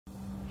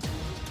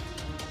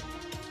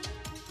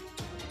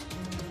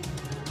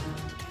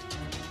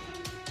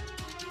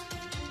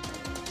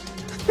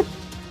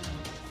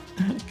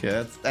Okay,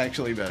 that's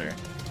actually better.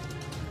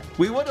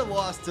 We would have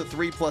lost to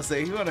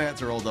 3+8. He would have had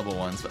to roll double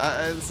ones.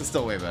 This is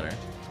still way better.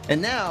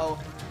 And now,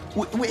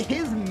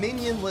 his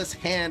minionless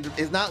hand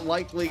is not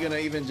likely going to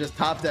even just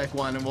top deck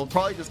one, and we'll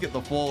probably just get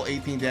the full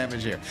 18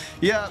 damage here.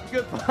 Yeah,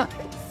 goodbye.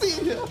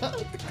 See ya.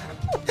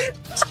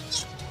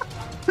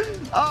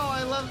 Oh,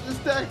 I love this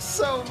deck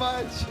so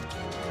much.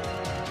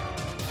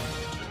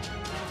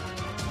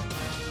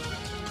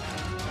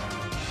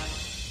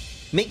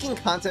 Making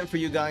content for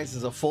you guys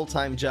is a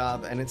full-time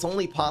job, and it's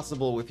only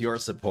possible with your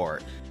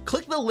support.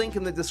 Click the link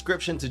in the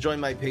description to join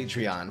my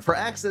Patreon for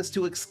access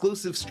to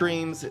exclusive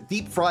streams,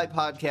 deep fry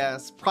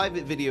podcasts,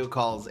 private video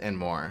calls, and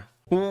more.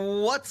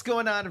 What's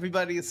going on,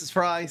 everybody? This is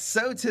Fry.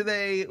 So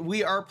today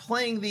we are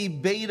playing the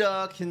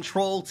beta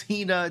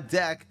Carrotina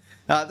deck.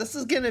 This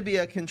is going to be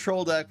a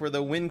control deck where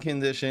the win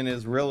condition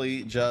is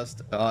really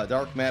just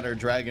Dark Matter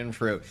Dragon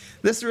Fruit.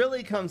 This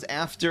really comes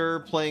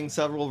after playing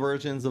several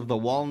versions of the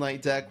Wall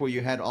Knight deck where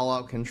you had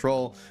all-out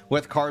control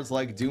with cards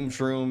like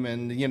Doomshroom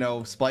and, you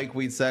know,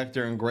 Spikeweed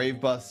Sector and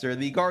Gravebuster.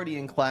 The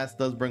Guardian class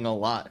does bring a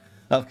lot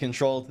of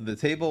control to the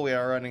table. We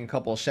are running a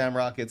couple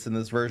Shamrockets in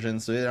this version,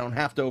 so you don't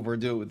have to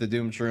overdo it with the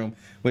Doomshroom,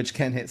 which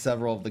can hit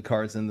several of the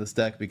cards in this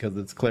deck because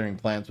it's clearing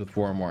plants with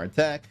 4 or more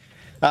attack.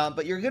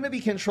 But you're going to be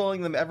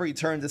controlling them every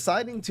turn,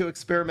 deciding to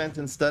experiment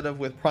instead of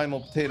with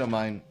Primal Potato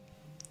Mine.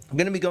 I'm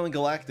going to be going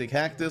Galactic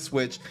Cactus,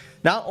 which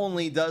not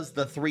only does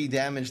the 3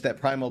 damage that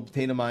Primal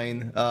Potato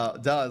Mine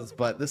does,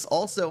 but this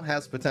also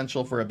has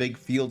potential for a big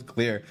field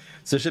clear.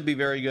 So it should be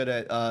very good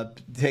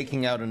at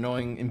taking out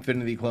annoying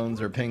Infinity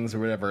Clones or Pings or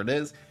whatever it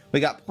is. We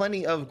got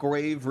plenty of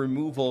Grave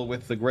removal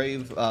with the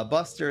Grave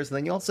Busters, and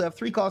then you also have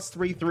 3-cost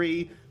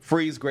 3/3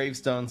 Freeze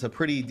Gravestones, a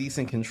pretty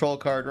decent control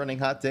card running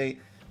Hot Date,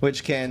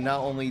 which can not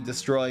only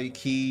destroy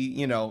key,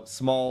 you know,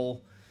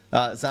 small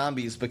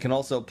zombies, but can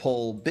also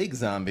pull big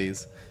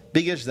zombies,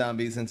 biggish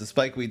zombies into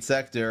Spikeweed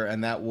Sector,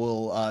 and that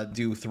will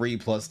do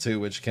 3+2,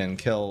 which can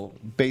kill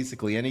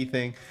basically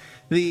anything.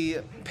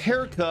 The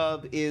Pear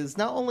Cub is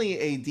not only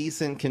a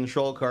decent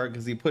control card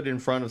because you put it in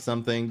front of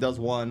something, does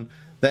 1,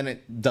 then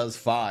it does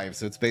 5,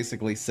 so it's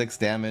basically 6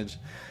 damage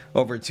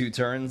over 2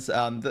 turns.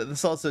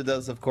 This also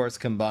does, of course,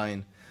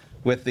 combine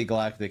with the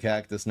Galactic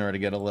Cactus in order to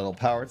get a little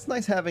power. It's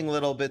nice having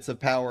little bits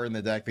of power in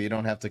the deck that you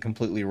don't have to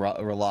completely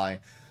rely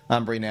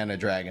on Brainana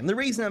Dragon. The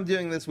reason I'm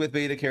doing this with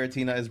Beta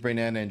Carrotina is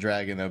Brainana and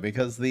Dragon, though,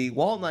 because the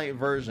Wall Knight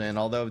version,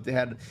 although it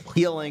had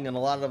healing and a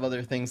lot of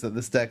other things that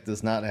this deck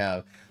does not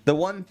have, the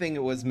one thing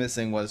it was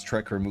missing was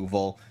trick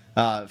removal.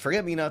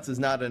 Forget-Me-Nots is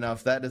not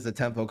enough. That is a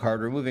tempo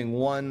card. Removing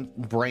 1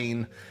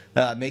 brain,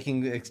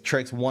 making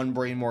tricks 1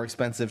 brain more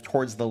expensive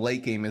towards the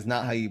late game is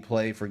not how you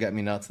play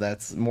Forget-Me-Nots.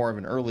 That's more of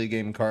an early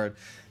game card,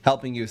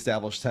 helping you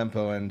establish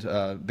tempo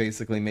and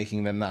basically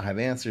making them not have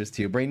answers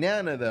to you.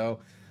 Brainana, though,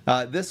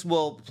 this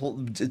will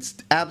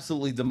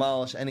absolutely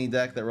demolish any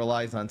deck that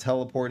relies on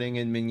teleporting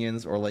in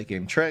minions or late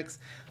game tricks.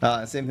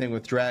 Same thing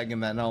with Dragon,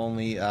 that not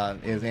only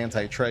is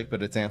anti-trick,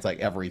 but it's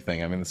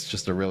anti-everything. I mean, it's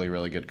just a really,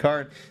 really good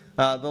card.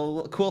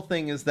 The cool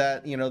thing is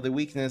that, you know, the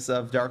weakness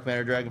of Dark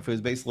Matter Dragon Fruit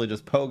is basically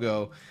just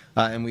Pogo,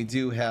 and we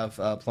do have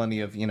plenty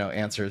of, you know,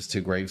 answers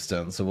to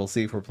Gravestones. So we'll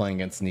see if we're playing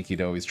against Sneaky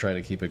to always try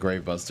to keep a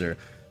Gravebuster.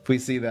 If we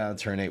see that on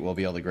turn 8, we'll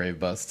be able to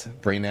Gravebust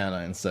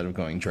Brainana instead of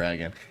going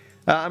Dragon.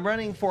 I'm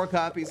running 4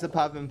 copies of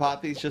Poppin'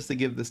 Poppies just to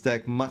give this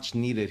deck much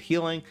needed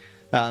healing.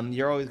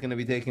 You're always going to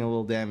be taking a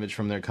little damage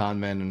from their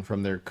conmen and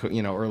from their,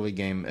 you know, early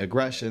game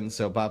aggression,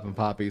 so Poppin'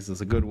 Poppies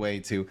is a good way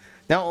to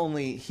not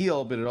only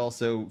heal, but it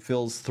also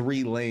fills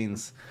 3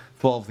 lanes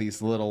full of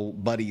these little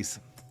buddies,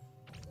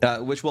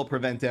 which will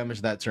prevent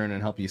damage that turn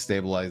and help you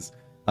stabilize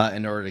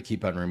in order to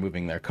keep on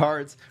removing their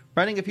cards.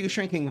 Running a few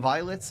Shrinking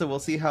Violets, so we'll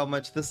see how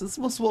much this is.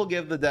 This will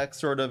give the deck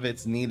sort of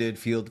its needed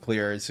field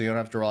clear, so you don't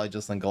have to rely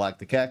just on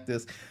Galactic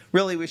Cactus.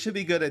 Really, we should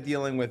be good at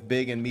dealing with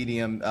big and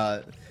medium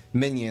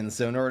minions,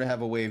 so in order to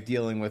have a way of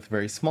dealing with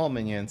very small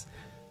minions,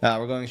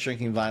 we're going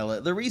Shrinking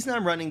Violet. The reason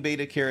I'm running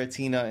Beta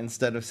Carrotina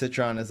instead of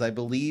Citron is I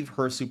believe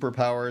her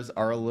superpowers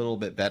are a little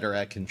bit better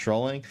at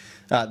controlling.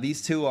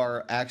 These two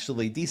are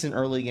actually decent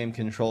early game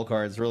control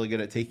cards, really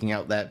good at taking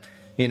out that,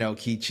 you know,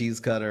 key cheese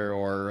cutter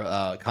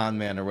or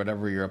conman or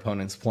whatever your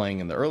opponent's playing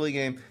in the early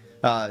game.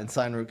 And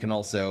Sign Root can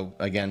also,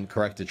 again,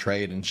 correct a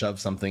trade and shove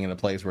something in a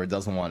place where it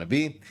doesn't want to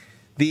be.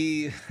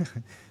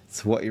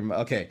 It's what you're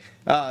okay.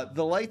 The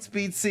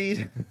Lightspeed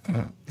Seed,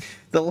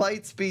 the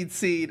Lightspeed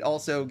Seed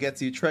also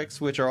gets you tricks,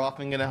 which are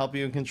often going to help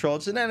you in control.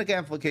 Genetic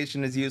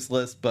Amplification is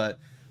useless, but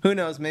who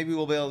knows? Maybe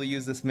we'll be able to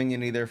use this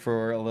minion either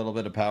for a little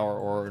bit of power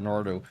or in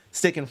order to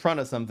stick in front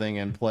of something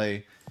and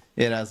play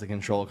it as a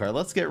control card.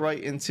 Let's get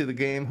right into the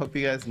game. Hope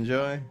you guys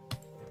enjoy.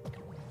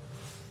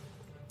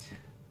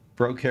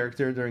 Broke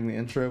character during the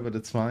intro, but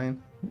it's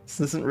fine. This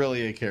isn't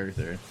really a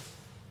character.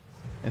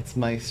 It's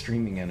my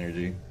streaming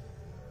energy.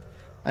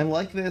 I'm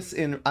like this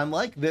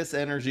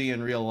energy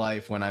in real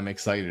life when I'm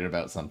excited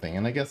about something,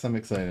 and I guess I'm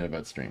excited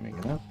about streaming,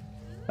 you know?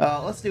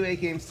 Let's do 8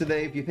 games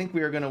today. If you think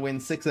we are going to win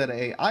 6 out of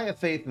 8, I have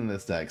faith in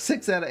this deck.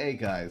 6 out of 8,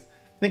 guys.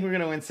 Think we're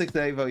going to win 6 out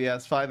of 8, vote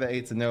yes. 5 out of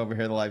 8's a no over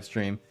here, the live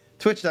stream.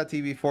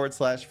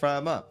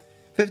 Twitch.tv/FryEmUp.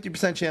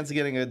 50% chance of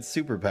getting a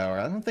superpower.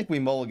 I don't think we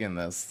mulligan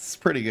this. It's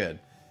pretty good.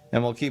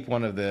 And we'll keep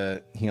one of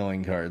the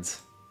healing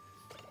cards,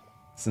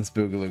 since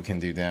Boogaloo can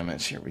do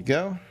damage. Here we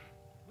go.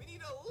 We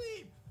need a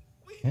leap.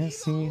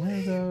 Yes,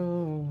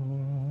 go.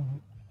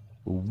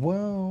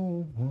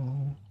 Whoa,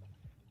 whoa.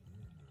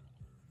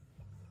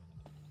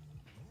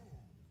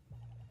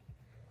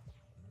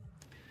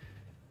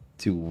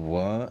 To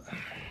what?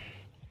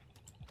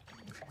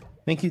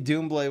 Thank you,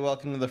 Doomblade.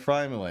 Welcome to the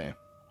family.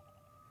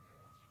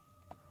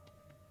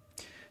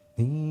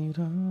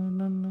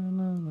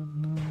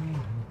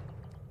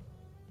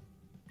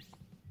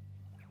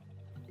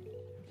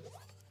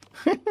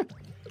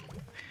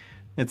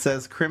 It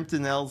says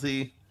Crimpton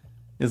Elsie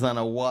is on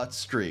a watch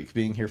streak,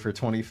 being here for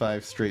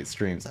 25 straight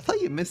streams. I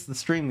thought you missed the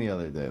stream the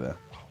other day, though.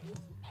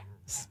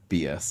 It's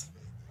BS.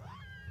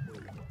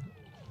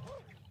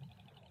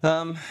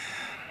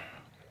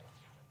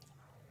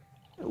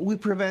 We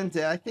prevent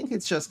it. I think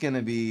it's just going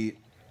to be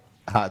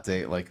hot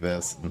date like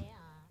this. And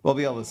we'll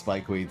be able to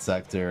spikeweed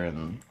sector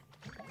and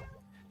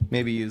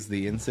maybe use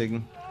the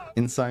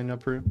Insign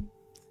uproot.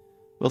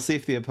 We'll see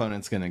if the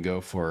opponent's going to go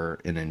for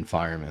an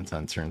environment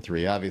on turn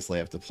 3. Obviously, I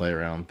have to play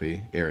around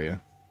the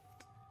area.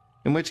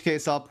 In which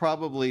case, I'll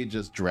probably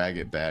just drag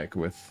it back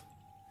with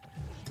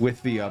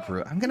the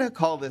uproot. I'm going to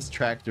call this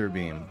Tractor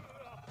Beam.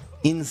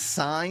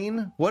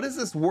 Insign? What does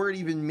this word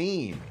even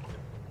mean?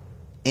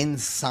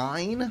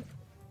 Insign? Am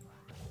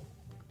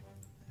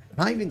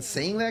I even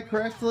saying that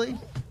correctly?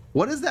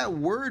 What does that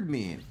word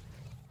mean?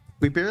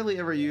 We barely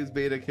ever use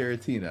Beta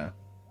Carrotina.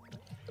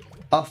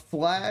 A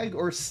flag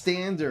or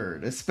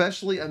standard,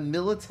 especially a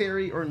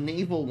military or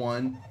naval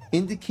one,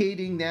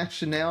 indicating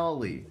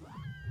nationality.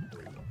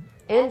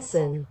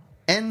 Ensign.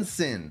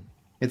 Ensign.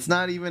 It's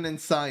not even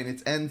ensign,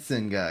 it's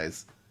ensign,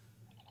 guys.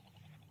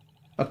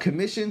 A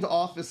commissioned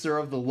officer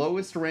of the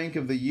lowest rank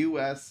of the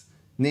U.S.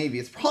 Navy.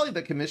 It's probably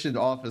the commissioned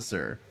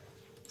officer.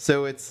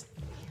 So it's...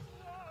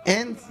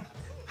 And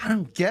I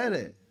don't get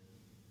it.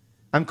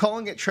 I'm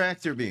calling it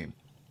Tractor Beam.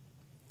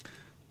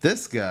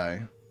 This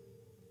guy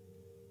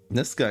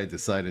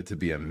decided to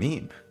be a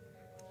meme.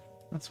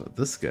 That's what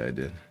this guy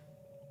did.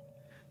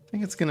 I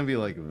think it's gonna be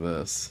like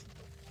this.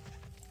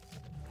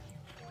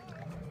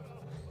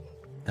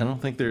 I don't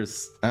think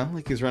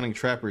he's running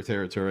Trapper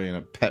territory in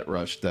a Pet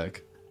Rush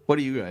deck. What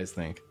do you guys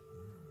think?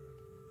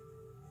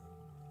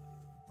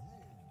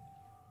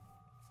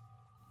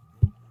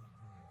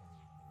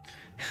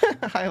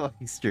 Hi,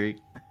 Lucky Streak.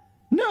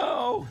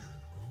 No!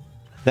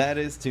 That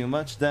is too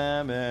much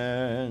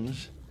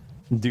damage.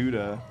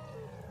 Duda.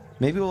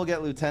 Maybe we'll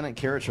get Lieutenant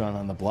Carrotron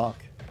on the block.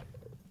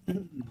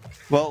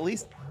 Well, at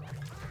least...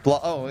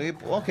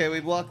 okay, we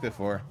blocked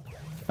before.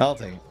 I'll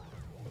take it.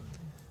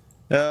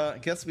 I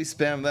guess we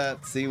spam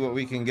that, see what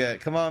we can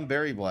get. Come on,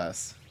 Berry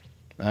Blast.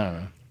 I don't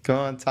know. Come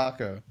on,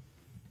 Taco.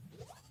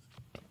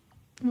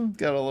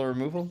 Got a little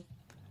removal.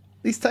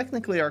 These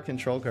technically are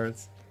control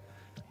cards.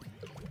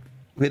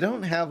 We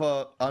don't have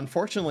a...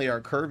 Unfortunately,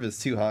 our curve is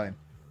too high.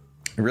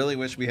 I really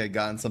wish we had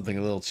gotten something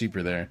a little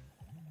cheaper there.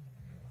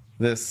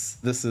 This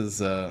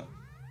is... I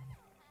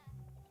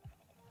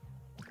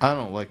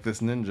don't like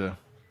this ninja.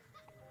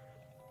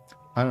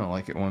 I don't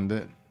like it one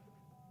bit.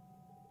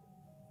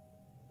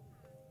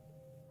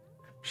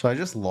 Should I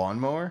just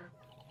lawnmower?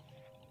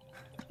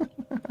 I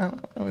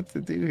don't know what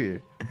to do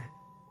here.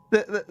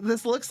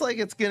 This looks like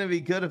it's going to be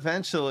good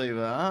eventually,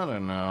 but I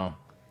don't know.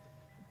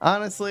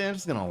 Honestly, I'm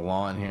just going to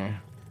lawn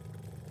here.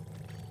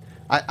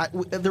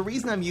 The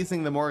reason I'm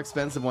using the more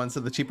expensive ones, so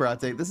the cheaper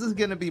update, this is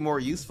going to be more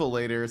useful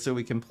later so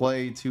we can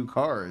play 2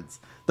 cards.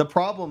 The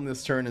problem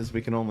this turn is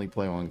we can only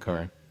play 1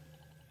 card.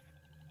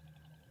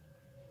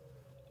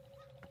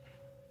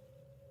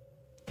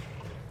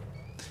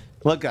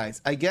 Look,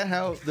 guys, I get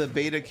how the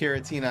Beta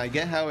Carrotina, I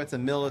get how it's a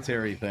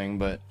military thing,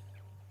 but...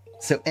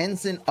 So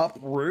Ensign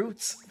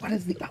uproots? What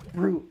is the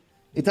uproot?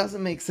 It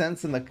doesn't make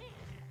sense in the...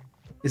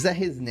 Is that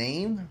his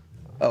name?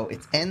 Oh,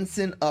 it's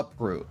Ensign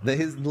Uproot.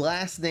 His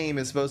last name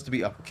is supposed to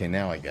be... Okay,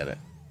 now I get it.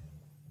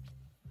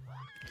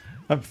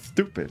 I'm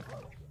stupid.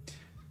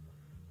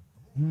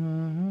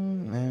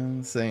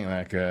 And saying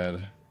that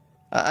good.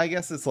 I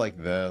guess it's like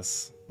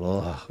this.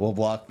 Ugh, we'll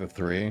block the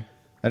 3.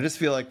 I just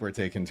feel like we're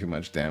taking too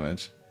much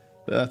damage.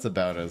 That's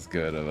about as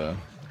good of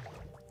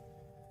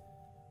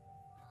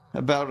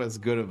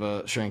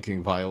a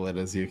shrinking violet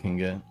as you can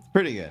get.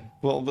 Pretty good.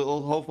 Well,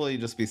 we'll hopefully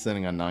just be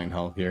sitting on 9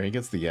 health here. He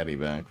gets the Yeti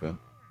back, but...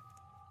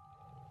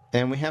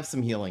 And we have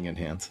some healing in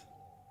hand.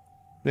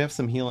 We have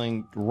some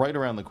healing right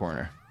around the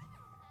corner.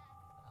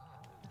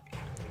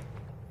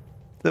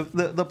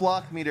 The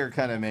block meter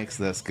kind of makes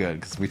this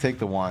good, because we take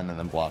the 1 and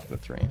then block the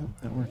 3.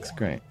 That works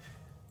great.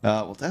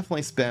 We'll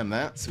definitely spam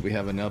that, so we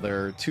have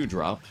another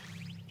 2-drop,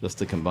 just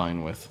to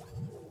combine with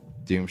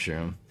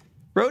Doomshroom.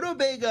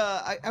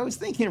 Rotobega, I was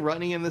thinking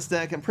running in this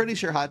deck. I'm pretty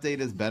sure Hot Date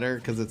is better,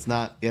 because it's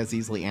not as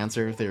easily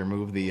answered if they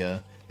remove the...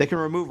 They can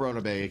remove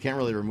Rotobega, can't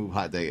really remove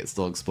Hot Date, it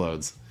still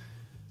explodes.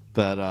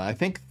 But I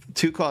think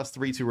 2-cost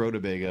 3-2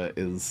 Rotobega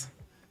is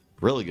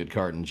a really good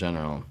card in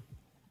general.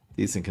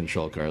 Decent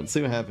control card. Let's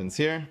see what happens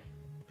here.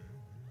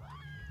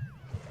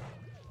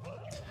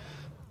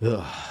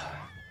 Ugh.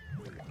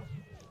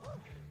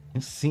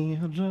 You see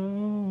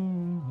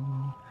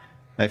alone.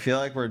 I feel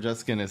like we're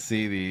just gonna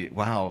see the...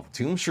 Wow,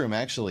 Doomshroom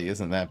actually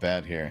isn't that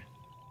bad here.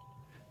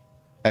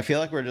 I feel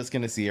like we're just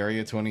gonna see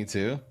Area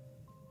 22.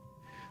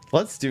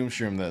 Let's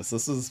Doomshroom this.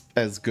 This is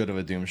as good of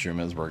a Doomshroom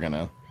as we're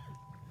gonna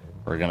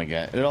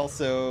get. It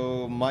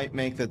also might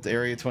make that the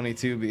Area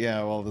 22, but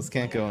yeah, well, this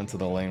can't go into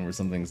the lane where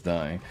something's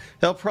dying.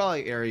 They'll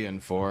probably Area in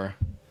 4.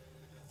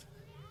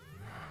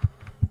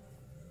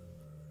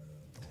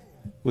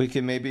 We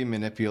can maybe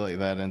manipulate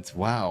that into...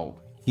 Wow.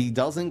 He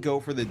doesn't go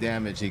for the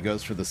damage, he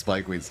goes for the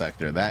Spikeweed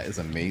sector. That is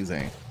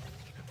amazing.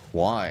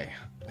 Why?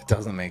 It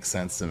doesn't make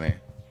sense to me.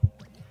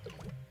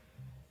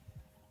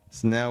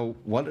 So now,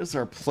 what is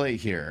our play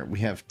here? We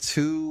have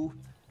 2,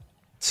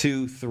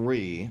 2,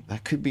 3.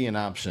 That could be an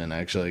option,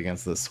 actually,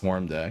 against the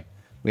Swarm deck.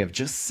 We have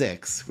just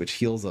 6, which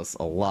heals us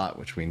a lot,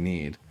 which we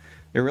need.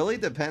 It really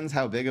depends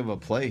how big of a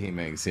play he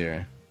makes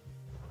here.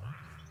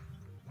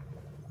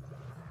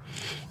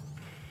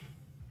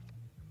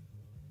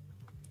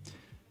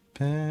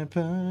 We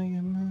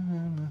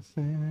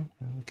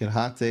could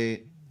hot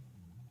date.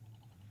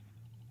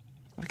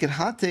 We could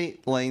hot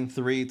date lane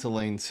 3 to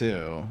lane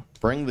 2.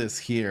 Bring this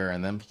here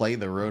and then play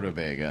the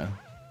Rotavega.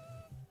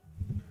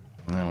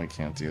 No, we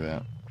can't do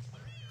that.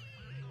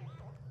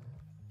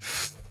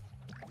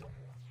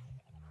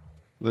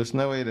 There's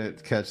no way to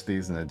catch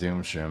these in a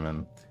Doomshroom,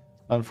 and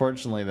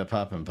unfortunately the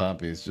Poppin'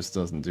 Poppies just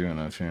doesn't do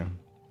enough here.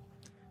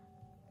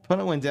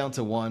 Opponent went down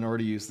to 1,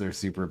 already used their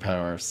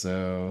superpower,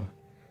 so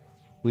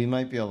we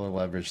might be able to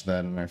leverage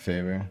that in our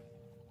favor.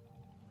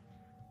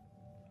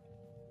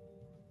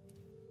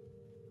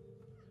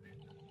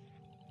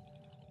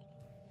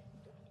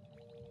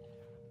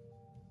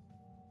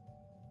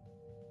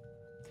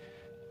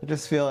 I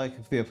just feel like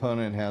if the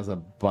opponent has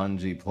a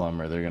Bungee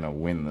Plumber, they're going to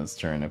win this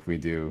turn if we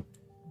do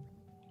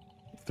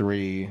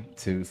 3,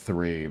 2,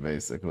 3,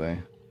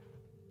 basically.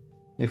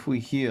 If we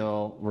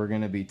heal, we're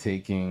going to be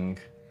taking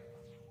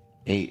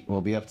 8.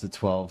 We'll be up to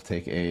 12,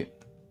 take 8.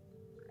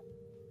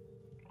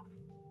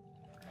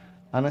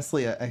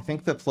 Honestly, I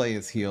think the play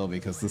is heal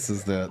because this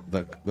is the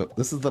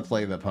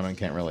play the opponent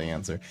can't really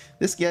answer.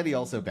 This Yeti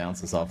also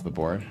bounces off the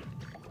board.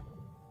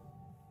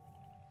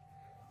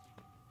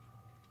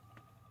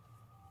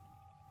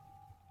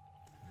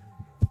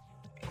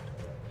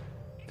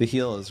 The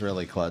heal is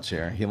really clutch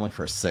here. Healing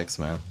for 6,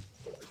 man.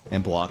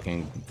 And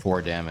blocking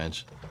 4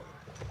 damage.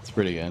 It's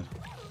pretty good.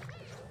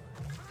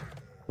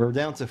 We're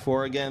down to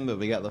 4 again, but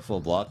we got the full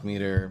block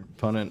meter.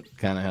 Opponent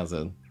kind of has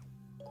a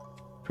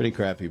pretty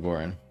crappy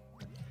board.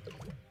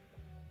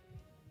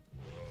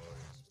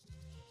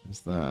 What's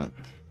that?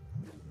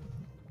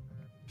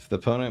 If the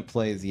opponent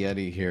plays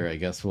Yeti here, I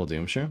guess we'll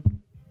Doomshroom.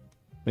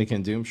 We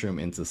can Doomshroom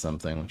into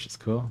something, which is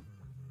cool.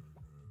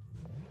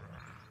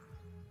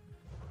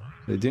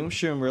 The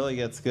Doomshroom really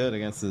gets good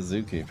against the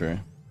Zookeeper.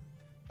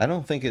 I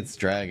don't think it's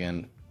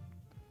Dragon.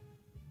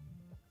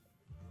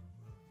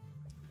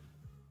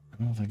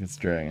 I don't think it's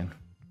Dragon.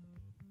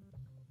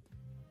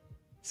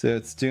 So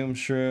it's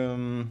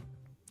Doomshroom.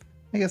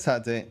 I guess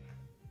Hot Date.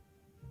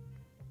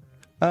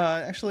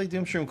 Actually,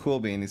 Doomshroom Cool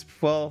Bean. He's,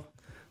 well,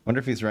 wonder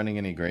if he's running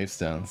any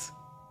Gravestones.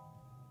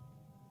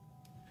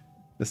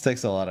 This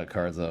takes a lot of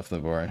cards off the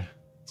board.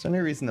 Is there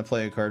any reason to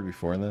play a card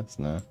before this?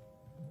 No.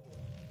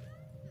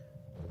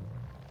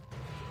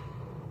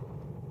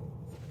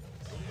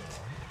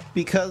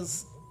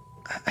 Because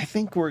I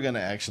think we're going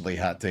to actually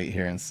Hot Date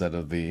here instead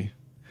of the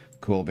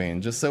Cool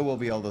Bean, just so we'll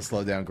be able to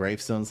slow down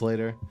Gravestones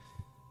later.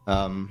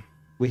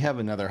 We have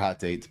another Hot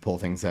Date to pull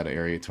things out of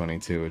Area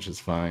 22, which is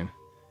fine.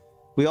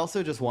 We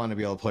also just want to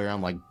be able to play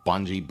around like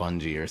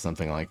Bungee or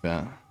something like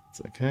that.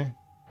 It's okay.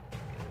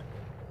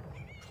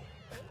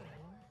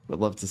 Would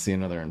love to see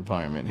another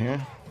environment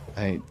here.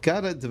 I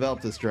gotta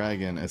develop this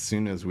dragon as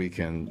soon as we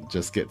can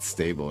just get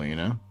stable, you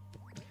know?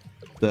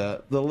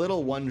 The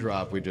little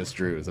 1-drop we just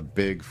drew is a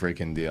big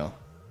freaking deal.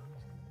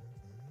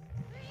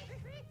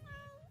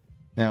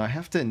 Now I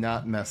have to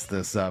not mess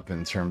this up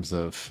in terms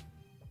of...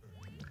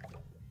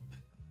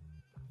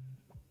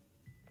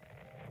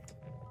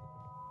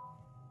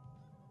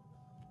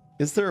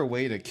 Is there a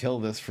way to kill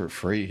this for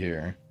free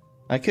here?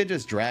 I could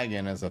just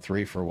Dragon as a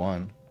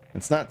 3-for-1.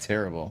 It's not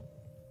terrible.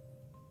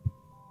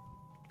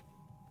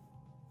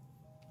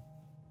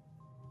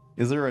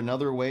 Is there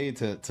another way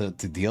to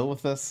deal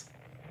with this?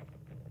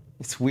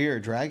 It's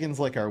weird. Dragon's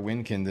like our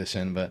win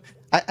condition, but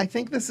I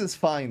think this is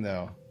fine,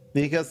 though.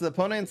 Because the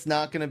opponent's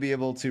not going to be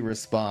able to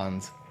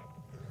respond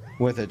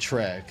with a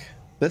trick.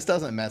 This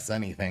doesn't mess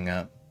anything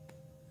up.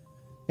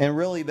 And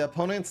really, the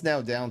opponent's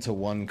now down to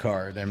 1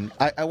 card. And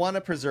I want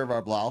to preserve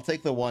our block. I'll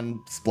take the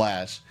 1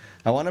 splash.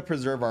 I want to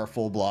preserve our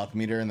full block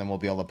meter, and then we'll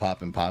be able to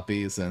pop in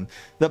poppies. And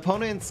the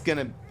opponent's going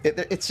to...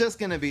 It's just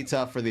going to be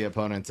tough for the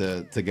opponent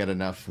to get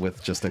enough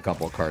with just a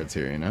couple cards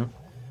here, you know?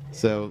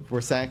 So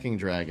we're sacking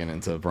Dragon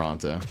into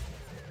Bronto.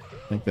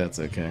 I think that's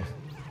okay.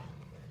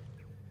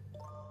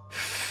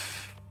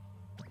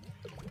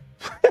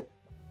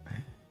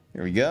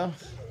 Here we go.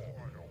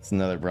 It's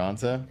another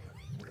Bronto.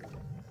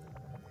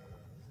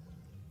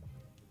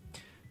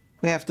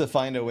 We have to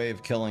find a way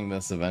of killing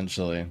this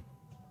eventually.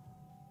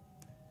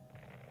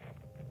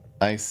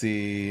 I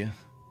see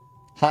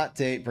Hot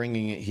Date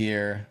bringing it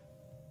here.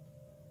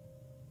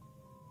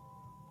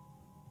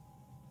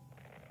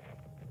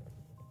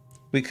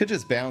 We could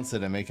just bounce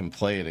it and make him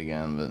play it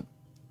again, but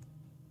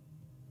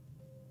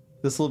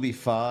this will be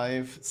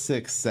 5,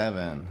 6,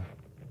 7.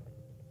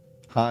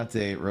 Hot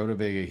Date,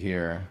 Rhodobaga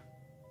here.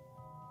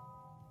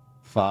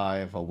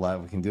 5,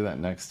 11. We can do that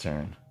next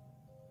turn.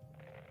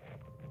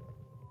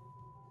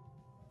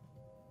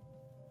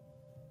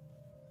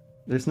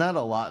 There's not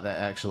a lot that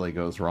actually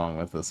goes wrong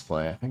with this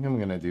play. I think I'm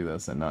going to do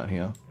this and not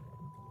heal.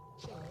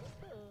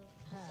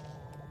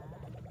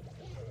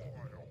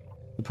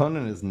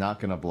 Opponent is not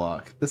going to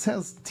block. This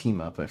has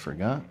team up, I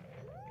forgot.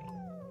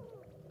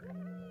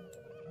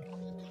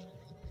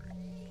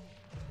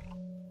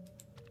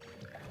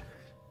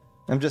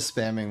 I'm just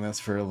spamming this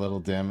for a little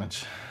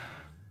damage.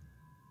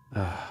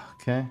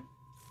 Okay.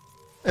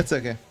 It's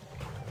okay.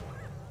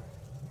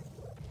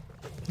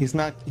 He's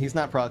not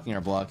proccing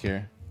our block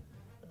here.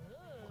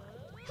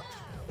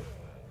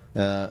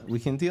 We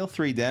can deal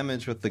 3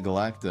 damage with the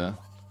Galacta.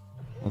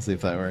 Let's see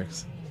if that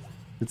works.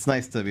 It's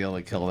nice to be able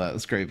to kill that.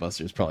 This Grave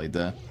Buster's probably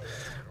dead.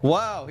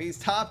 Wow, he's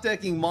top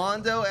decking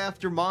Mondo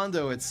after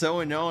Mondo. It's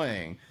so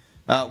annoying.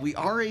 We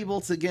are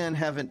able to again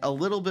have a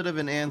little bit of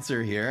an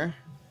answer here,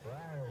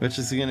 which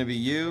is going to be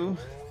you,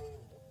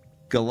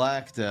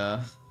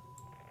 Galacta.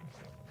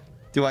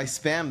 Do I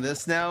spam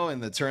this now in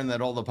the turn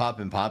that all the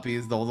Poppin'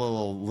 Poppies, the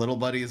little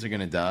buddies are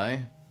going to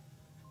die?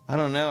 I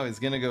don't know. He's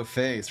going to go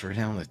face. We're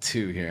down to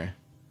 2 here.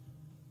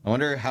 I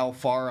wonder how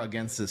far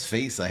against his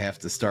face I have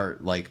to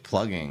start, like,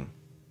 plugging.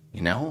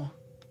 You know?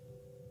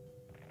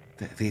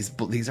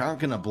 These aren't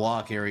going to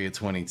block Area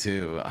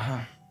 22.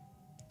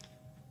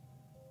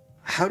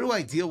 How do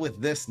I deal with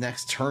this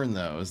next turn,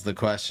 though, is the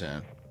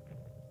question.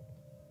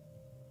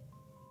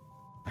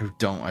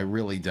 I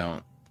really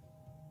don't.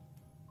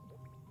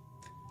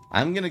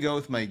 I'm going to go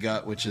with my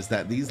gut, which is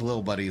that these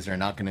little buddies are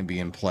not going to be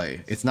in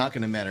play. It's not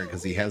going to matter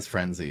because he has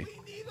Frenzy.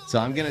 So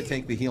I'm going to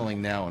take the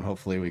healing now, and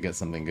hopefully we get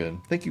something good.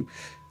 Thank you.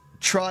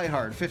 Try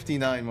hard,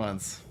 59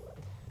 months.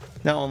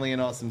 Not only an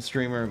awesome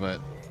streamer,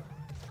 but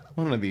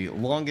one of the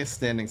longest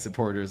standing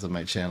supporters of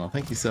my channel.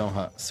 Thank you so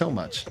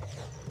much,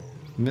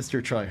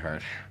 Mr.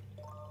 Tryhard.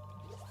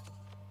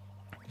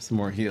 Some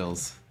more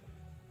heals.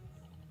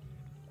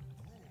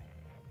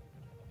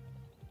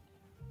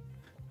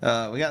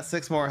 We got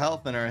 6 more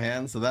health in our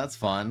hands, so that's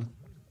fun.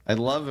 I'd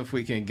love if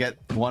we can get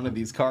one of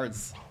these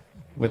cards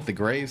with the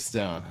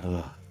gravestone.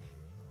 Ugh.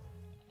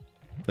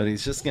 But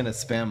he's just gonna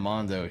spam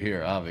Mondo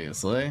here,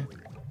 obviously.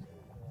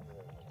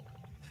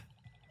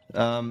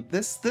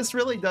 This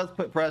really does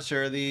put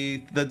pressure.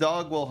 The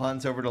dog will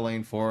hunt over to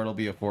lane 4. It'll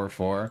be a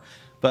 4/4.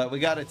 But we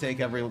gotta take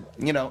every,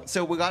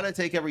 so we gotta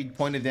take every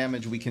point of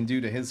damage we can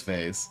do to his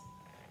face.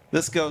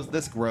 This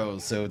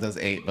grows, so it does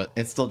 8, but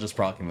it's still just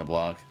proccing the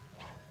block.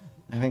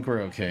 I think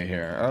we're okay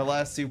here. Our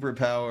last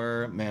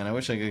superpower, man, I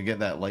wish I could get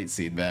that light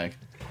seed back.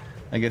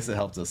 I guess it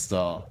helped us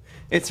stall.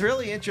 It's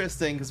really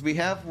interesting because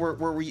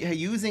we're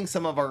using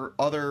some of our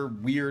other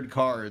weird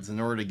cards in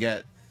order to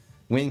get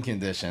win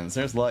conditions.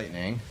 There's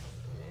lightning.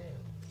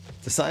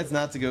 Decides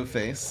not to go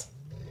face.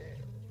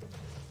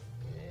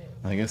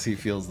 I guess he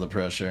feels the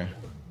pressure.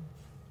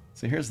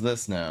 So here's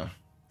this now.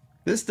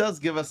 This does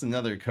give us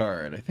another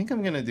card. I think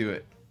I'm gonna do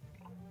it.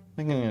 I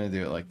think I'm gonna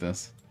do it like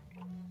this.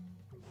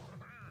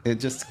 It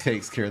just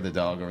takes care of the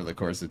dog over the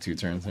course of 2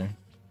 turns here.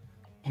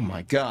 Oh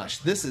my gosh,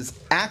 this is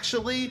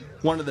actually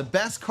one of the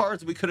best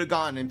cards we could have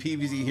gotten in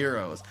PvZ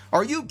Heroes.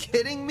 Are you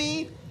kidding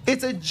me?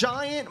 It's a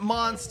giant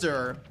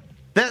monster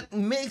that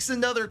makes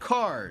another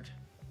card.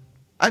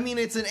 I mean,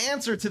 it's an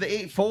answer to the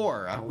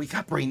 8/4. Oh, we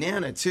got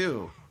Brainana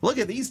too. Look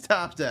at these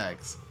top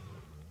decks.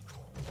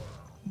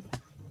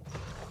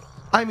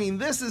 I mean,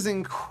 this is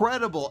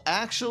incredible.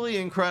 Actually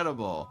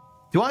incredible.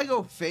 Do I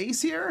go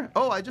face here?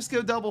 Oh, I just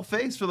go double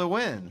face for the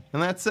win,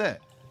 and that's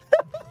it.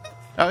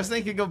 I was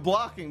thinking of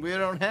blocking, but we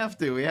don't have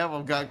to. We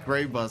have got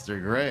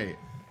Gravebuster. Great.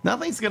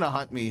 Nothing's gonna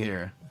hunt me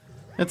here.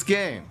 It's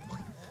game.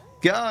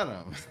 Got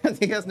him.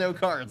 He has no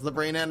cards. The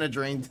Brainana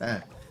drain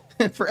 10.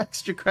 For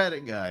extra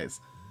credit, guys.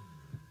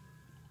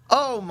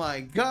 Oh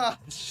my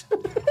gosh.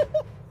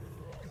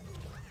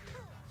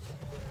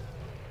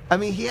 I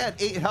mean, he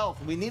had 8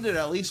 health. We needed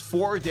at least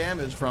 4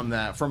 damage from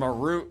that, from a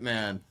root,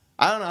 man.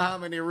 I don't know how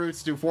many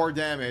roots do 4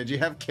 damage. You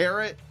have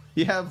Carrot,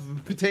 you have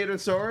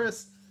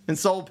Potatosaurus, and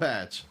Soul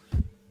Patch.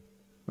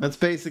 That's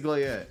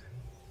basically it.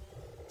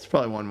 It's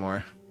probably one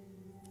more.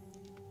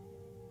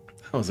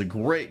 That was a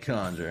great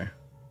conjure.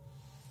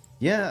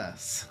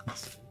 Yes.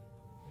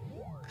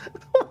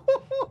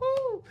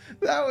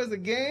 That was a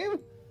game?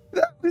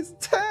 That was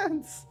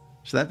tense.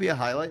 Should that be a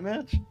highlight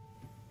match?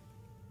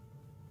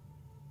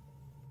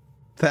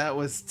 That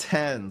was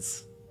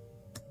tense.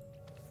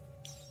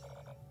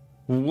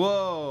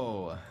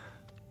 Whoa.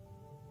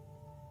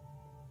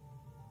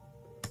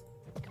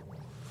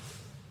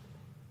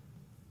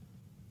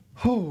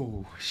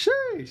 Oh,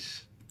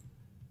 sheesh.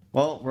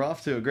 Well, we're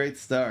off to a great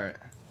start.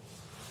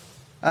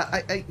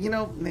 You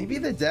know, maybe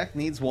the deck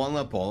needs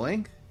walnut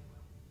bowling.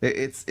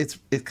 It's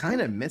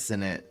kind of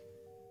missing it.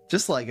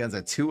 Just like as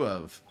a 2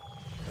 of.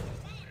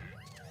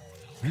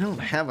 We don't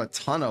have a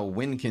ton of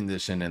win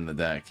condition in the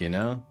deck, you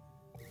know?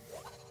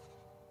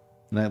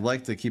 And I'd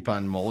like to keep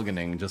on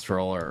mulliganing just for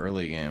all our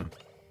early game.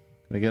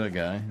 Can I get a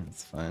guy?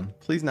 That's fine.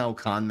 Please no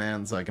con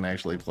man so I can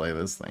actually play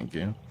this, thank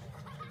you.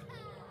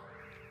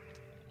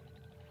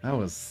 That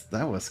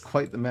was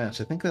quite the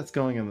match. I think that's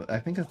going in I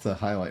think that's a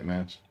highlight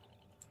match.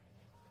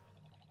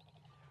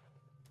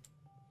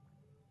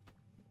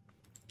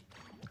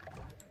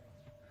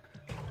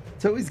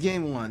 It's always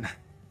game 1.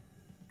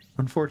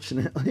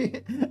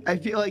 Unfortunately. I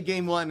feel like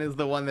game 1 is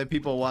the one that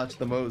people watch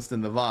the most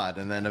in the VOD,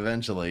 and then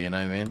eventually, you know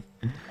what I mean?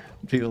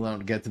 People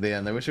don't get to the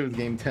end. I wish it was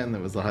game 10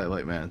 that was the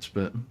highlight match,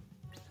 but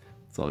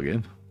it's all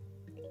good.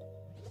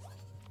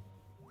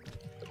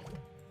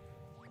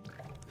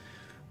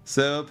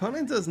 So,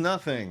 opponent does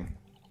nothing.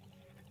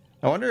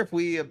 I wonder if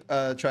we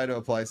try to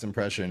apply some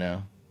pressure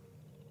now.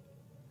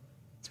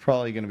 It's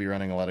probably going to be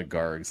running a lot of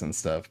Gargs and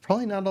stuff.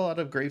 Probably not a lot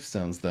of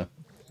Gravestones, though.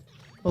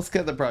 Let's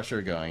get the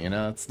pressure going, you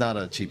know? It's not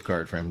a cheap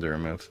card for him to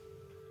remove.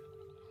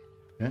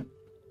 Yeah.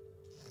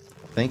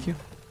 Thank you.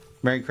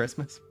 Merry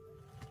Christmas.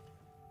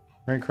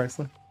 Merry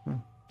Chrysler. Oh.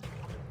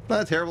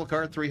 Not a terrible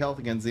card. 3 health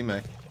against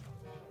Z-Mech.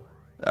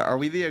 Are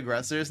we the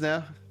aggressors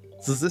now?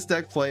 Does this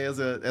deck play as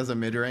a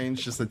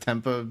mid-range? Just a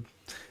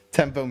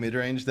tempo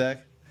mid-range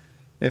deck?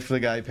 If the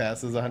guy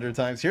passes 100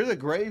 times. Here's a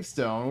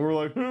Gravestone. We're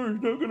like, hey,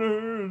 he's not gonna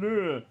hurt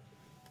it.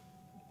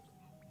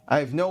 I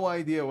have no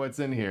idea what's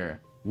in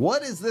here.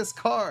 What is this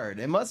card?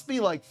 It must be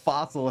like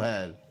Fossil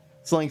Head.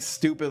 Something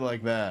stupid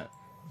like that.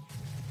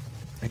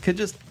 I could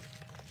just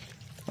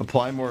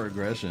apply more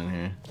aggression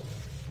here.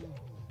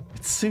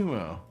 It's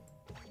Sumo.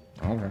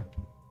 Okay.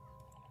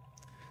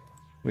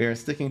 We are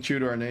sticking true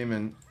to our name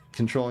and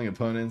controlling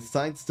opponents.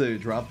 Decides to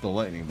drop the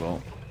lightning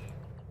bolt.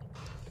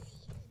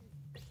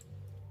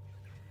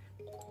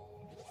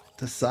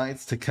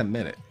 Decides to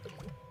commit it.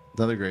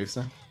 Another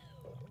Gravestone?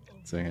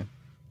 Second.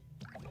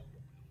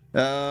 We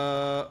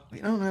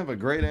don't have a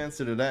great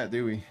answer to that,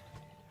 do we?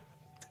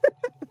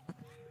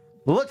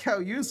 Look how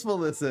useful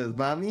this is,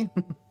 mommy.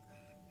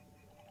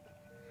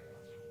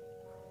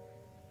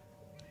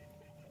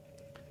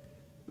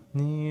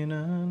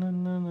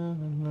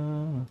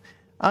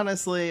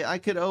 Honestly, I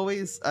could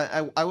always...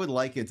 I would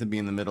like it to be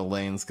in the middle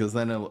lanes, because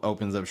then it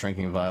opens up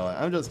Shrinking Violet.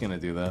 I'm just gonna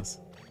do this.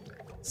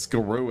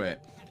 Screw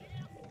it.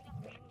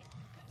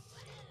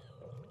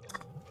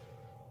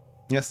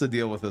 He has to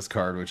deal with this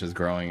card, which is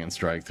growing and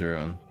strike through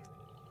him.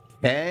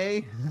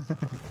 Hey!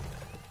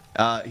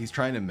 He's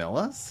trying to mill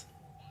us?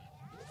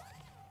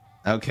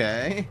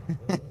 Okay.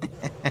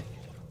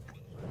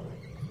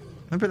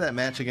 Remember that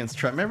match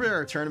against remember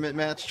our tournament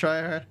match,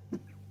 Tryhard?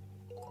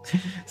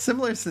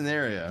 Similar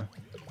scenario.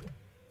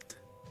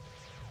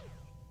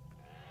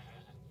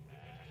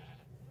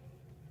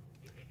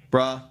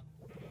 Bruh.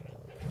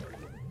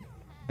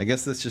 I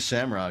guess that's just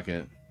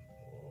Shamrocket.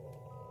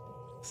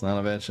 It's not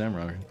a bad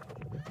Shamrocket.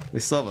 We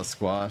still have a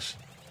squash.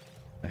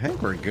 I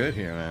think we're good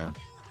here, man.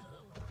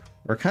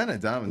 We're kind of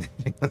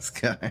dominating this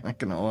guy, I'm not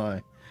gonna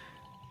lie.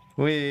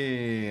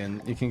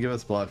 And you can give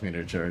us block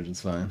meter charge,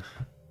 it's fine.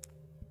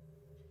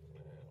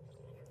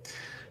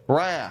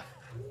 Wrath.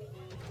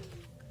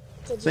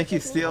 Thank you,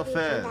 Steel Fizz.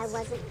 I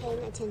wasn't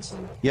paying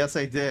attention. Yes,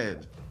 I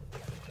did.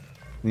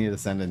 Need to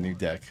send a new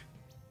deck.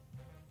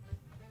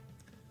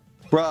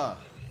 Bruh.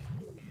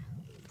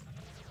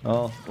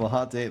 Oh, we'll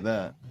hot date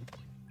that.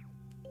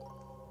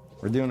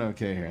 We're doing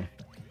okay here.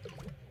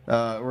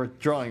 We're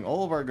drawing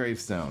all of our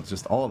gravestones,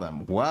 just all of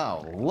them.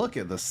 Wow, look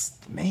at this,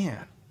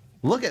 man.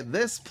 Look at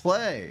this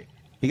play.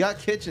 He got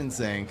kitchen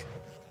sink,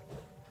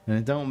 and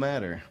it don't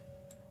matter.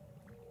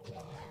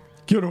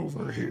 Get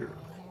over here.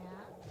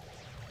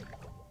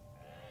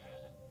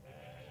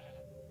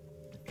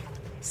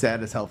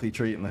 Saddest healthy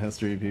treat in the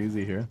history of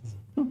Husey here.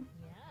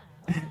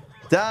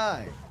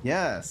 Die!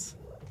 Yes.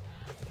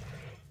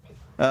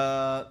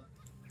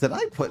 Did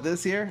I put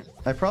this here?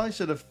 I probably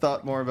should have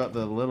thought more about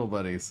the little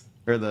buddies.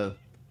 Or the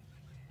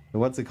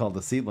what's it called?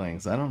 The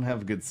seedlings. I don't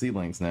have good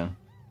seedlings now.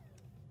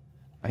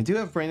 I do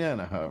have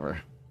Brainana,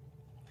 however.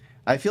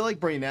 I feel like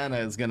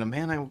Brainana is gonna...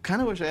 Man, I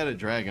kind of wish I had a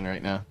dragon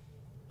right now.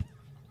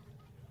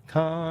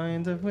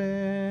 Kind of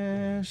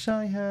wish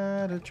I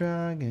had a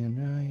dragon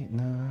right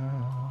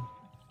now.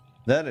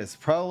 That is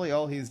probably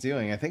all he's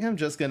doing. I think I'm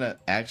just gonna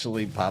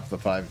actually pop the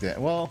 5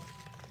 down. Well...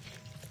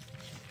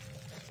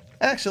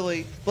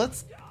 Actually,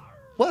 let's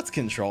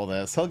control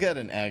this. He'll get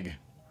an egg.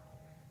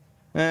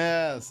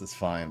 Yeah, this is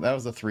fine. That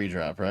was a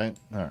 3-drop, right?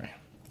 Alright.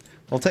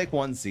 We'll take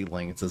 1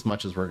 seedling. It's as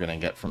much as we're gonna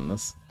get from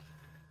this.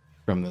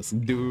 From this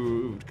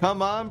dude.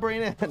 Come on,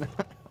 Brayden.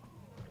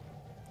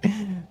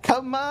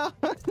 Come on.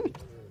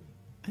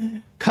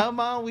 Come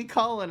on, we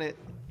calling it.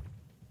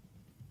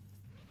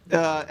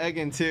 Egg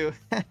in 2.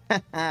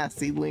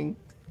 Seedling.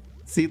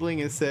 Seedling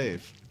is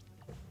safe.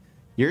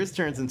 Yours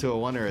turns into a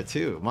 1 or a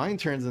 2. Mine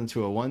turns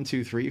into a 1,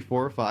 2, 3,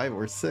 4, 5,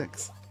 or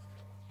 6.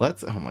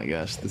 Let's... Oh my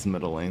gosh, this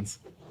middle lanes.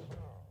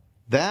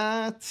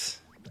 That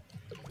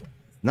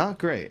Not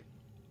great.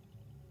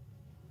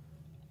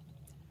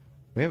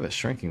 We have a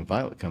Shrinking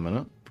Violet coming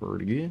up.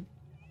 Pretty good.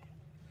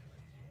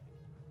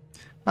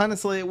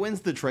 Honestly, it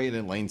wins the trade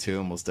in lane 2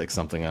 and we'll stick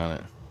something on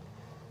it.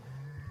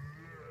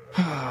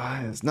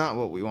 It's not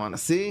what we want to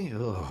see.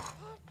 Ugh.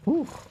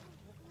 Whew.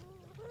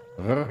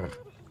 Ugh.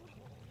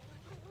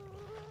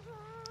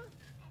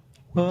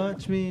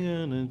 What me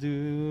gonna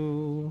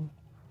do?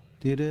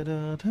 How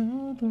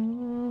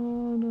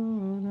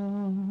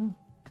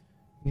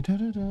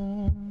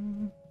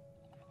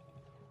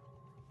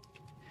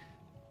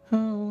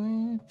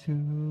it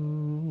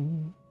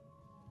do?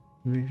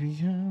 Baby,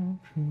 I'm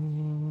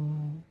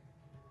through.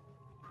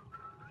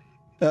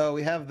 Oh,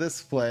 we have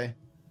this play.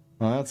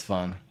 Oh, that's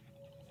fun.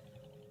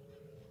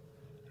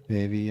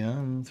 Baby,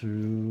 I'm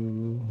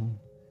through.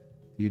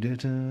 You da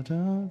da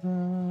da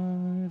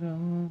da da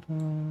da.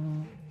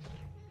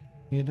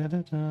 You da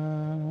da da.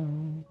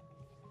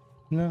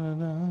 La la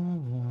la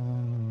la.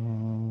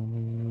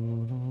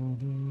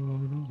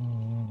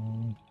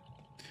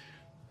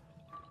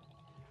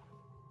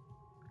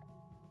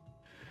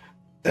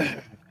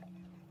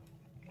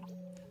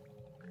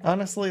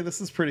 Honestly, this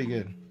is pretty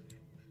good.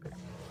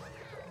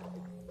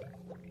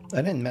 I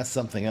didn't mess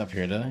something up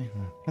here, did I?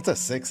 That's a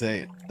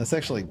 6-8. That's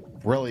actually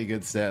really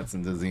good stats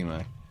into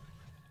Zima.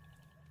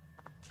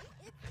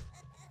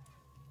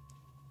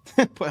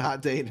 Put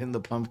hot date in the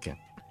pumpkin.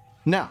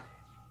 No.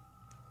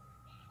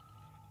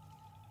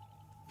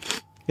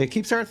 It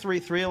keeps our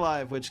 3-3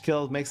 alive, which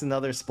makes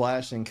another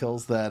splash and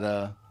kills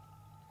that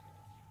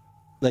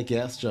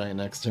gas giant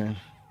next turn.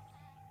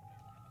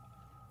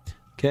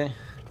 Okay.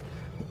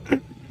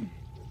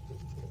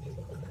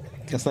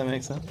 Guess that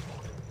makes sense.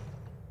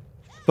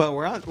 But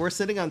we're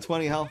sitting on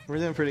 20 health. We're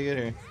doing pretty good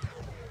here.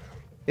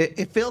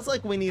 It feels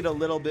like we need a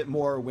little bit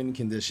more win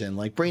condition.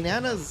 Like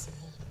Brainana's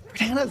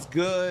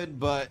good,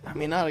 but I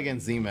mean not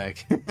against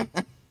Z-Meg.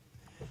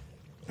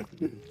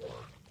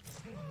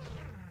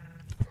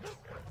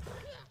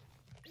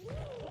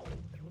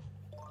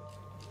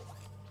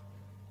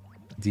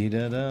 Dee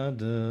da da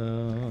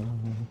da.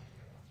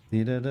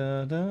 Dee da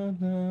da da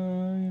da.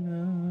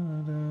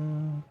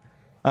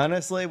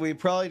 Honestly, we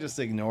probably just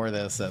ignore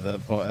this at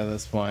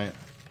this point.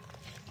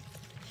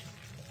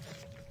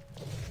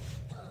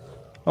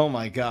 Oh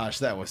my gosh,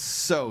 that was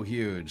so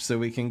huge. So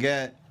we can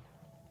get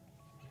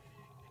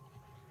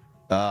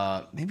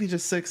maybe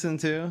just 6 and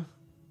 2.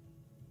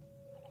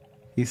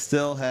 He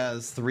still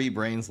has 3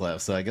 brains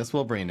left, so I guess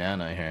we'll bring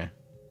Nana here.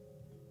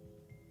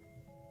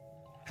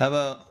 How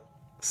about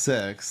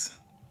 6?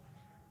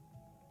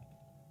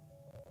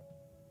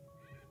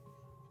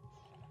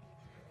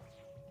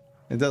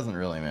 It doesn't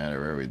really matter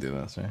where we do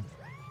this, right?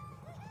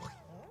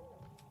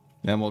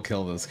 And we'll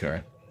kill this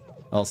card.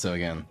 Also,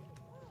 again,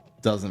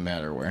 doesn't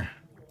matter where.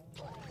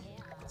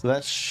 So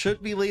that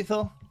should be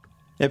lethal.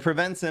 It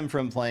prevents him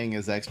from playing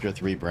his extra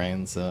 3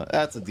 brains, so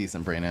that's a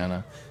decent brain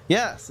Anna.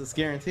 Yes, it's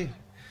guaranteed.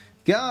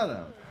 Got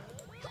him!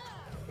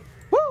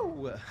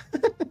 Woo!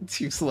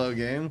 2 slow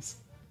games.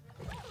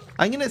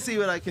 I'm gonna see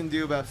what I can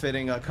do about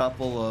fitting a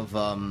couple of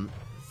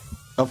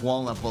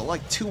walnut bull,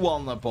 like 2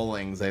 walnut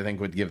bowlings. I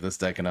think would give this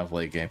deck enough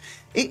late game.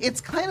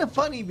 It's kind of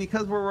funny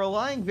because we're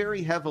relying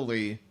very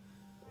heavily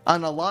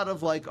on a lot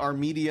of like our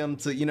medium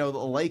to, you know, the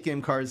late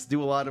game cards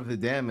do a lot of the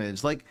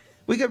damage. Like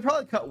we could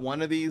probably cut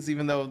one of these,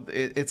 even though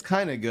it's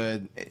kind of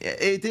good.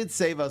 It did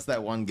save us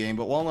that one game,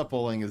 but walnut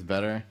bowling is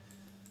better.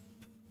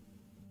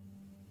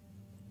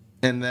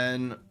 And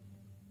then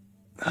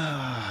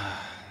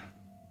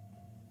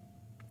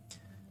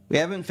we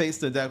haven't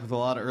faced a deck with a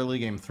lot of early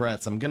game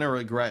threats. I'm gonna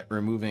regret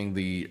removing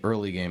the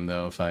early game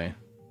though if I...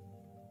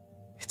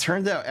 It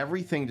turned out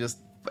everything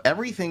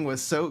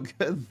was so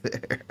good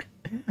there.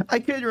 I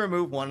could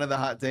remove one of the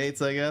hot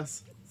dates, I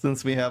guess,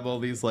 since we have all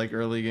these like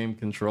early game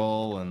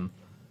control, and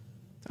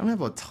I don't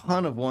have a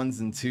ton of 1s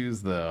and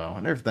 2s though. I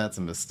wonder if that's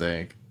a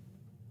mistake.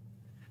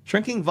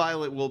 Shrinking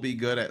Violet will be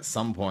good at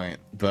some point,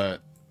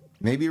 but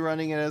maybe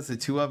running it as a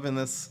 2-of in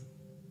this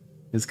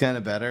is kind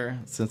of better,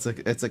 since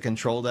it's a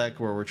control deck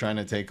where we're trying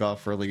to take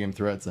off early game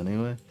threats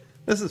anyway.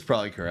 This is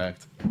probably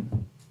correct.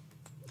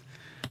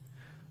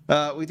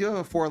 We do have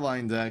a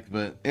 4-line deck,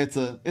 but it's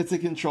a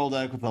control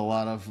deck with a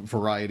lot of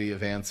variety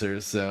of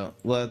answers, so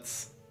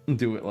let's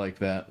do it like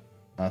that,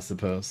 I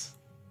suppose.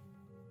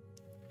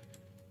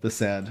 The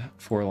sad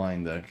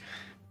 4-line deck.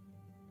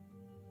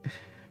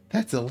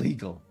 That's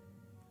illegal.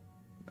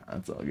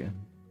 That's all good.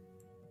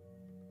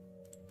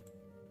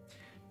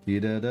 Da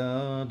da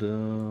da da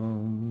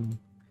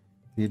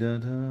da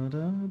da da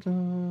da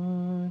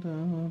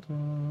da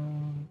da.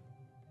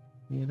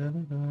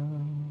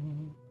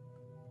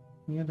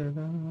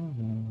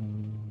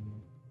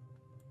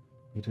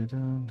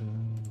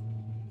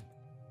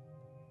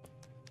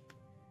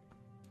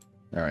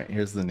 Alright,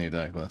 here's the new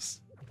deck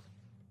list.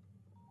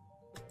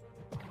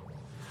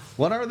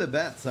 What are the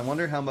bets? I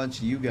wonder how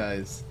much you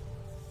guys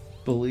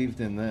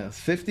believed in this.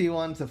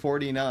 51 to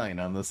 49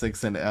 on the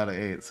 6 out of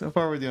 8. So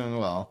far we're doing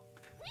well.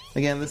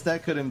 Again, this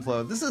deck could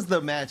implode. This is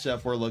the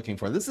matchup we're looking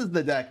for. This is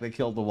the deck that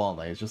killed the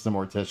Walnut. It's just a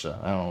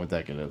Morticia. I don't know what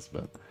deck it is,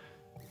 but...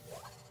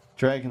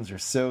 Dragons are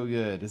so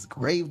good. Is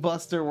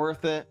Gravebuster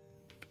worth it?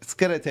 It's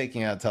good at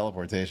taking out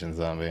Teleportation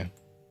Zombie.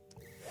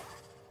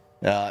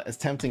 As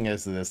tempting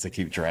as it is to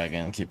keep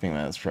Dragon, keeping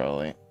that is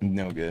probably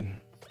no good.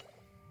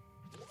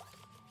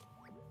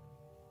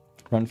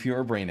 Run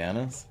fewer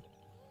Brainanas?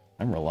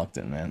 I'm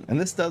reluctant, man. And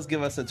this does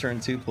give us a turn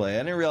 2 play.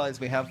 I didn't realize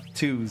we have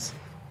 2s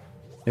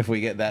if we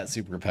get that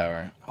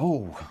superpower.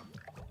 Oh,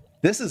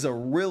 this is a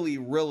really,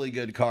 really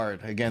good card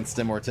against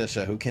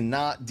Immorticia, who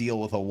cannot deal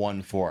with a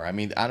 1/4. I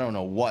mean, I don't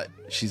know what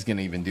she's going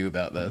to even do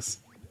about this.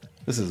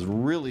 This is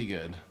really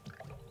good.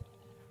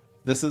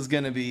 This is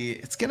going to be...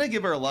 It's going to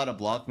give her a lot of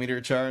block meter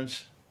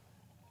charge.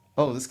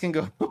 Oh, this can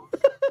go...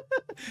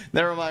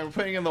 Never mind, we're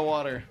putting it in the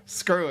water.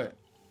 Screw it.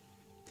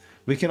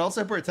 We can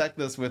also protect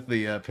this with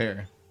the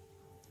pair.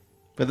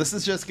 But this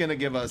is just going to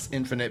give us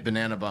infinite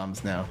banana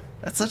bombs now.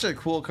 That's such a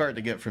cool card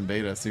to get from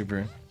Beta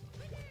Super.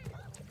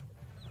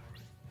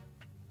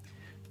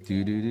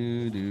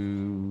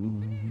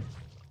 Do-do-do-do.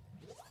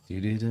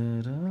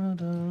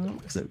 Do-do-do-do-do.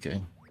 It's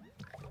okay.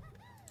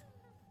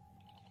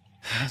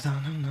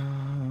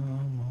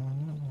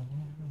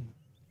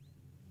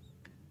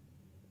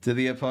 To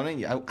the opponent,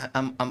 yeah,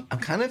 I'm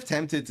kind of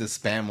tempted to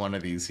spam one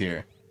of these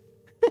here.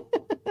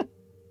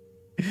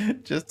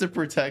 Just to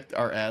protect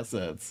our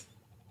assets.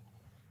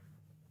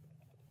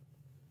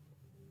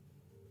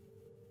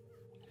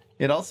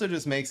 It also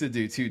just makes it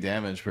do 2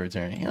 damage per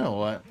turn. You know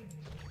what?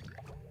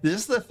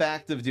 Just the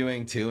fact of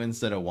doing 2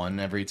 instead of 1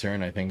 every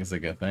turn, I think, is a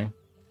good thing.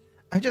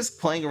 I'm just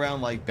playing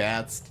around like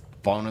bats,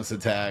 bonus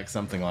attack,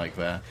 something like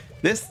that.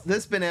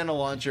 This banana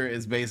launcher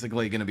is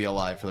basically going to be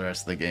alive for the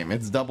rest of the game.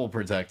 It's double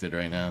protected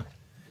right now.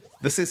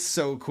 This is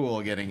so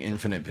cool, getting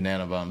infinite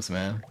banana bombs,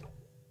 man.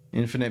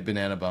 Infinite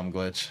banana bomb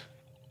glitch.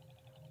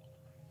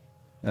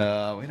 We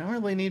don't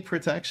really need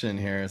protection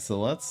here,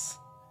 so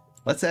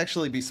let's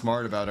actually be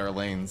smart about our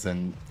lanes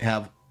and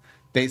have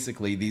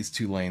basically these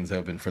 2 lanes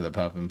open for the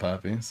Poppin'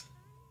 Poppies.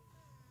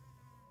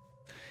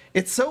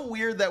 It's so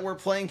weird that we're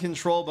playing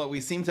control, but we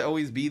seem to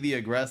always be the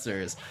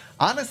aggressors.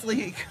 Honestly,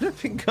 he could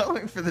have been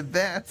going for the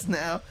bats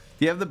now. Do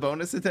you have the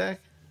bonus attack?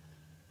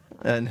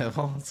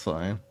 No, it's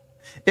fine.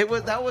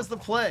 That was the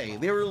play.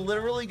 They were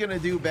literally going to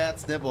do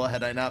Bat's Nibble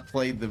had I not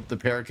played the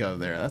Paraco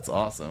there. That's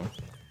awesome.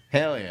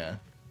 Hell yeah.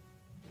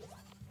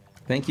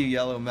 Thank you,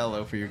 Yellow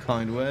Mellow, for your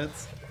kind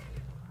words.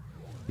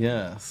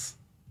 Yes.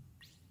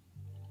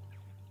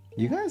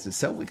 You guys are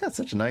so... We got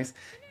such a nice...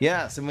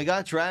 Yes, and we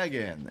got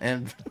Dragon.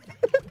 And...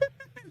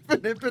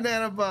 Infinite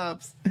banana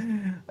bombs.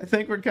 I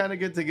think we're kind of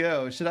good to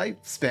go. Should I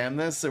spam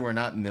this so we're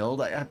not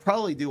milled? I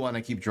probably do want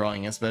to keep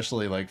drawing,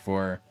 especially like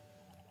for...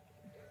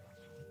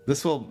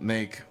 This will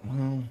make...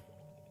 Well...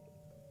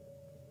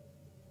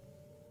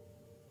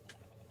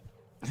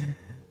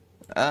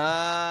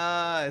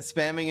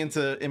 spamming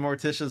into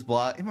Immorticia's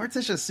block.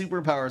 Immorticia's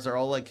superpowers are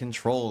all like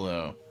control,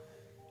 though.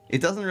 It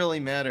doesn't really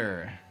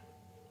matter.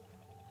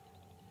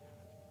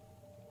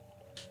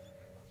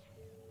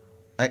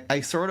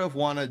 I sort of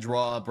want to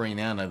draw a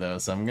Brainana, though,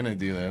 so I'm gonna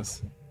do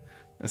this.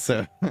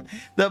 So,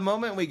 the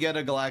moment we get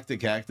a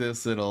Galactic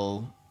Cactus,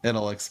 it'll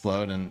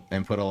explode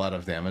and put a lot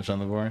of damage on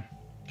the board.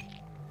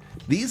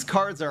 These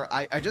cards are,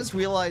 I just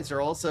realized, are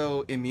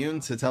also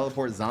immune to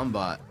Teleport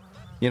Zombat.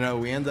 You know,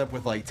 we end up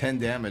with like 10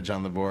 damage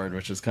on the board,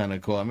 which is kind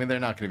of cool. I mean, they're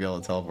not going to be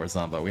able to teleport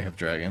Zombat. We have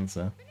Dragon,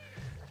 so...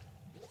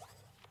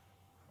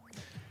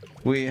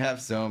 We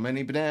have so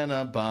many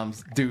banana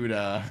bombs. Dude,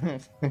 I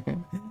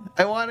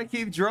want to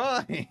keep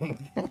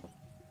drawing.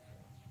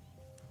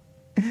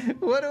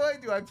 What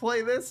do? I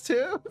play this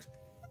too?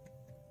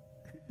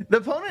 The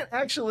opponent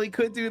actually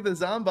could do the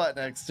Zombat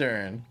next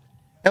turn.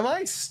 Am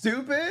I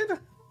stupid?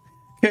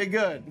 Okay,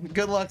 good.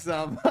 Good luck,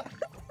 Zombat.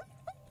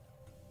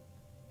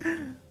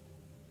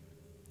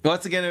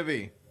 What's it gonna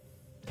be?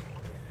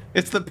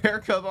 It's the Pear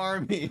Cub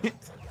army.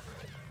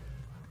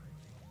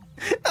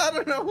 I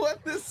don't know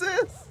what this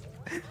is.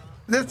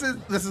 This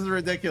is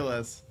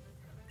ridiculous.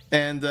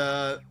 And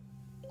well,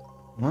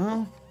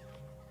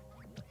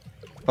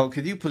 oh,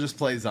 could you just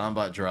play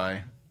Zombat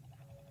dry?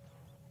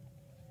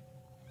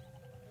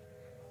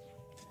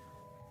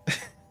 I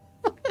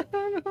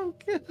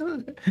don't get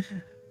it.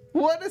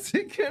 What is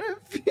it gonna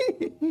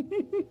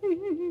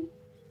be?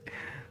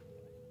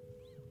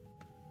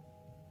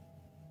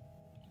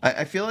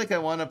 I feel like I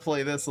want to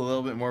play this a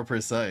little bit more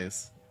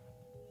precise.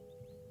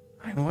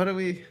 I mean,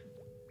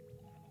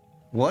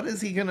 what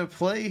is he gonna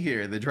play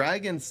here? The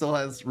Dragon still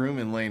has room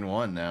in lane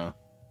 1 now.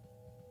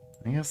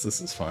 I guess this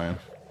is fine.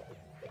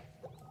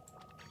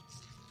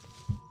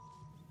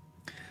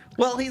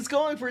 Well, he's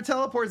going for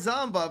Teleport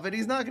Zomba, but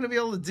he's not going to be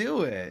able to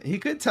do it. He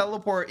could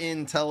teleport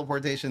in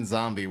Teleportation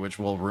Zombie, which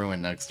will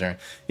ruin next turn.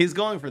 He's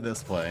going for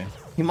this play.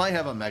 He might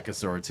have a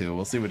Mechasaur too.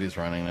 We'll see what he's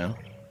running now.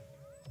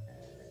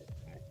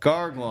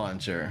 Garg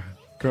Launcher.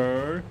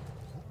 Garg.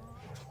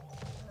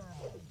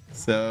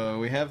 So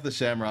we have the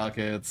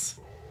Shamrockets.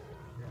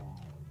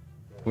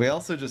 We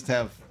also just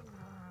have...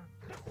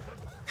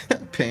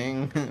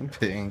 Ping,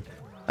 ping.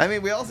 I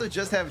mean, we also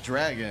just have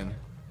Dragon.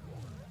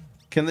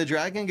 Can the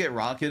Dragon get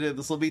rocketed?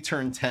 This will be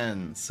turn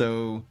 10,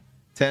 so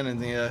 10,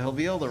 and yeah, he'll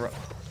be able to...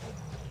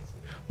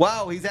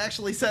 Wow, he's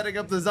actually setting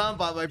up the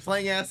Zombot by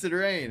playing Acid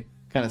Rain.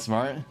 Kind of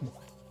smart.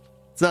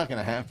 It's not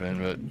gonna happen,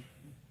 but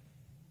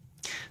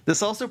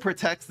this also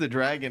protects the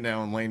dragon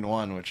now in lane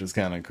 1, which is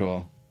kind of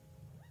cool.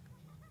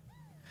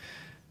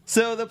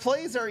 So the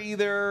plays are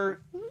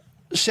either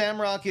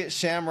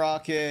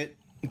Shamrocket,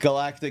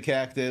 Galactic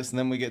Cactus, and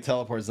then we get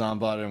Teleport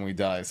Zombot and we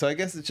die. So I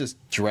guess it's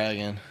just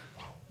Dragon.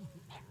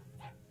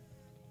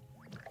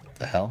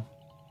 The hell?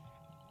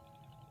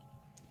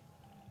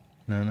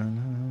 No.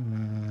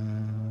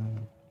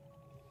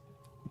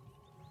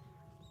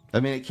 I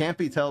mean, it can't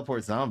be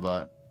Teleport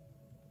Zombot.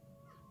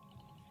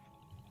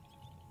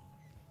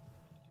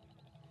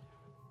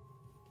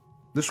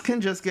 This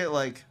can just get,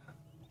 like...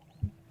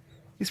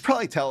 He's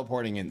probably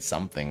teleporting in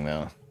something,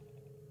 though.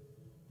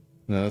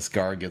 No, this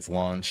guard gets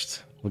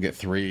launched. We'll get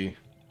 3.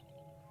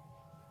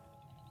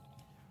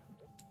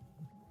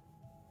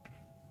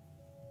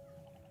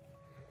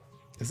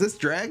 Is this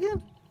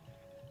Dragon?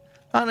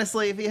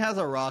 Honestly, if he has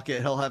a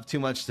rocket, he'll have too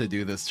much to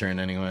do this turn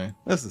anyway.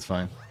 This is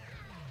fine.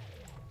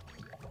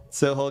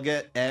 So he'll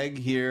get Egg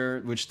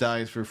here, which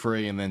dies for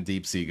free, and then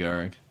Deep Sea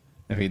Garg.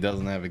 If he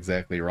doesn't have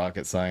exactly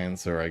rocket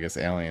science, or I guess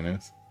Alien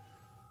is.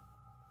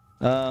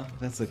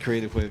 That's a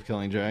creative way of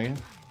killing Dragon.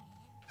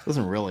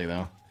 Doesn't really,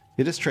 though.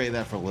 You just trade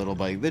that for Little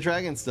Bite. The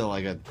Dragon's still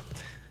like a...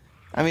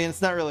 I mean,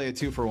 it's not really a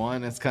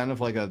 2-for-1. It's kind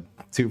of like a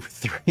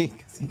 2-for-3,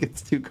 because he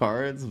gets 2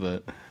 cards,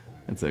 but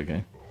it's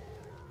okay.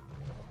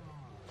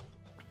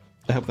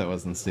 I hope that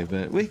wasn't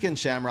stupid. We can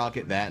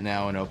Shamrocket that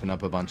now and open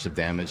up a bunch of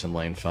damage in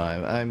lane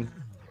 5. I'm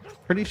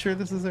pretty sure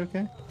this is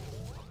okay.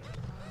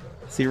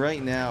 See,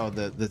 right now,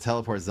 the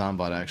Teleport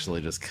Zombot actually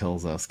just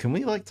kills us. Can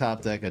we, like,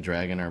 top deck a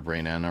Dragon or a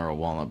Brainana or a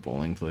Walnut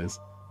Bowling, please?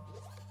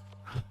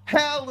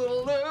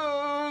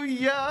 Hallelujah!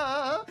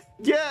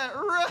 Get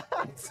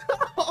wrecked!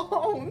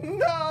 Oh,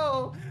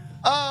 no!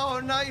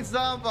 Oh, nice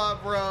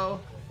Zombot, bro!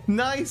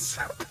 Nice!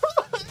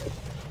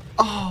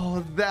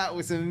 Oh, that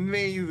was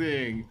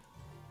amazing!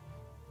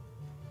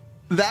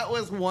 That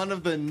was one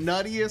of the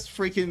nuttiest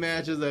freaking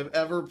matches I've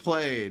ever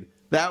played.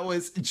 That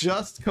was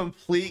just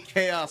complete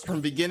chaos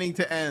from beginning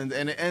to end,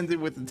 and it ended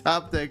with the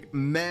top deck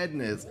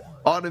madness.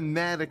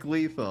 Automatic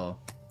lethal.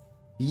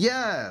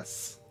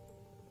 Yes!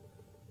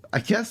 I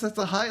guess that's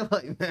a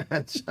highlight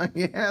match.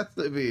 It has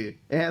to be.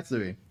 It has to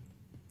be.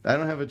 I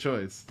don't have a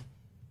choice.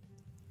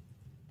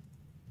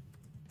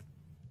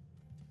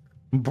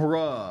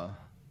 Bruh.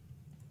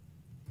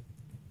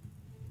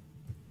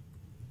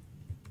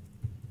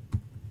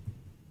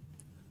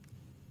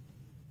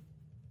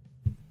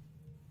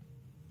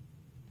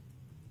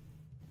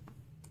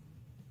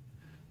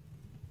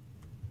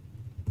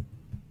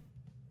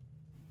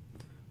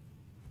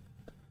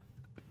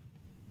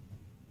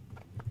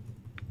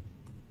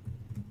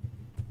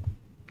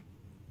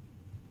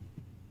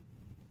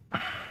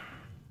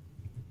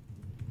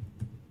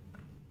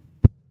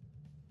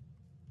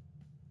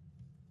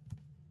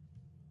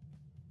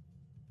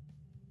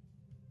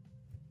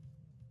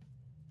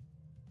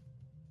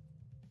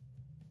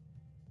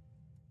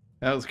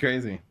 That was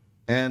crazy.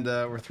 And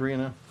we're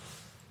 3-0.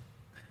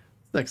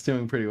 Deck's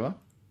doing pretty well.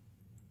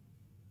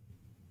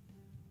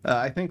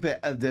 I think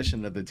the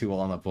addition of the 2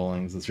 Walnut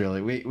Bowlings is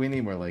really... We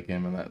need more like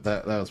him, and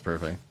that was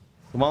perfect.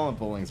 The Walnut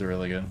Bowlings are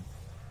really good.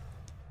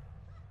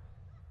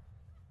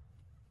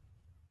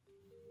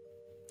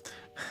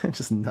 I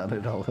just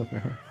nutted all over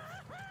her.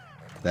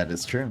 That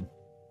is true.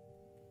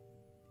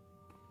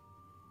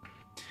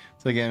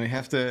 So again, we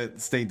have to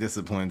stay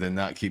disciplined and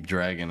not keep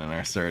Dragon in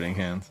our starting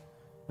hand.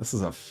 This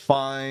is a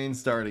fine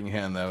starting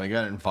hand, though. We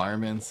got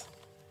environments.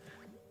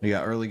 We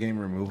got early game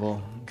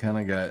removal. Kind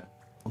of got...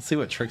 Let's see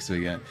what tricks we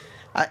get.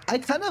 I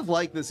kind of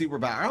like the super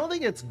power. I don't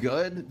think it's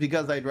good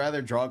because I'd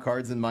rather draw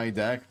cards in my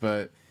deck,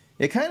 but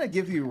it kind of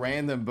gives you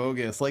random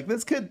bogus. Like,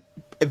 this could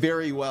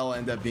very well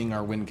end up being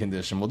our win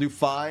condition. We'll do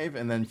 5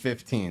 and then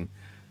 15.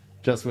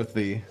 Just with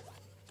the...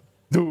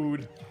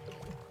 Dude!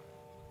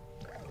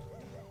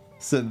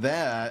 So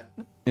that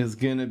is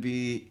going to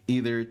be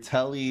either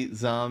Telly,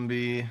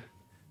 Zombie...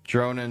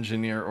 Drone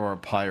Engineer, or a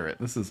Pirate.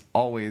 This is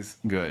always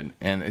good,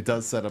 and it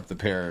does set up the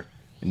pair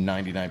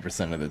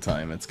 99% of the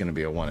time. It's going to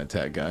be a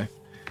 1-attack guy.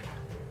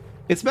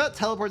 It's about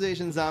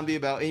Teleportation Zombie,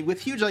 with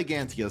huge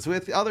Gigantias.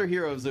 With other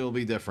heroes, it will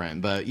be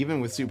different, but even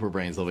with Super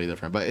Brains, it'll be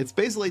different. But it's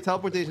basically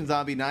Teleportation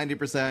Zombie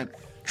 90%,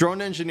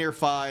 Drone Engineer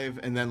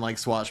 5, and then like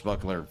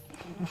Swashbuckler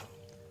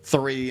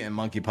 3 and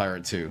Monkey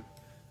Pirate 2,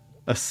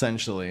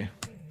 essentially.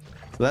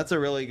 So that's a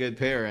really good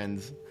pair,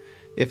 and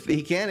if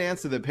he can't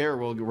answer the pair,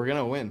 we're going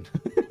to win.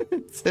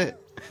 That's it.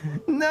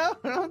 No,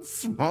 don't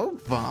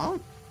smoke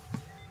bomb.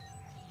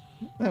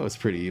 That was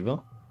pretty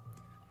evil.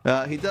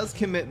 He does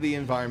commit the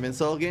environment,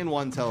 so I'll gain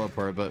 1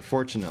 teleport, but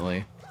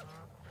fortunately,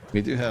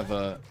 we do have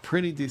a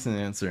pretty decent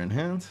answer in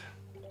hand.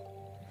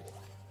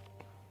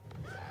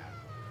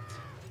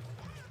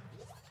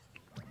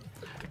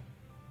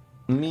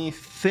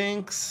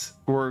 Methinks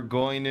we're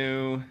going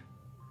to...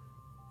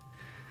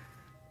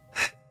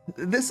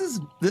 This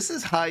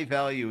is high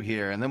value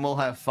here, and then we'll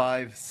have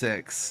 5,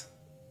 6.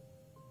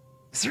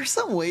 Is there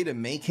some way to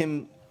make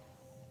him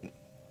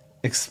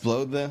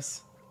explode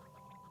this?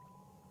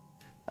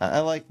 I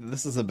like,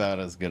 this is about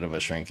as good of a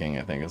shrinking,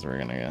 I think, as we're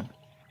gonna get.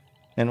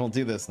 And we'll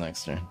do this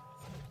next turn.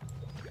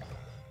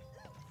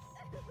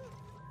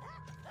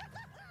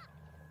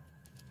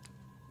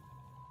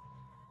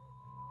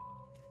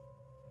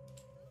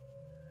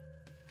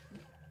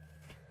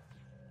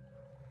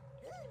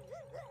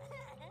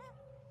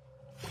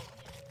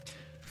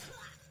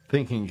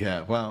 Thinking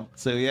Cap. Wow.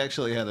 So he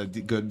actually had a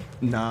good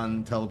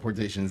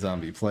non-teleportation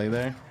zombie play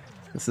there.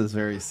 This is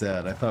very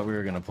sad. I thought we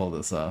were going to pull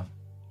this off.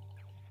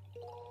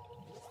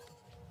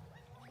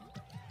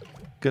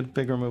 Good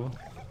big removal.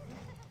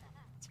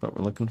 That's what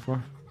we're looking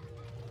for.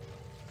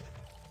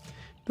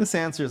 This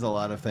answers a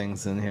lot of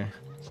things in here,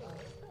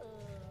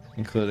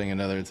 including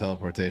another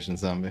teleportation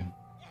zombie.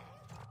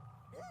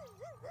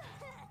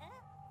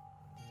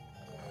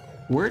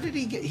 Where did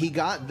he get? He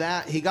got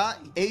that. He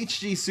got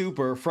HG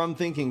Super from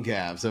Thinking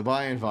Cap. So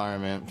by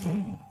environment.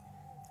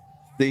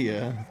 See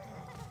ya.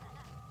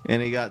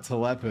 And he got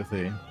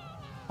telepathy.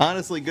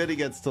 Honestly, good he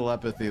gets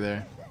telepathy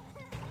there.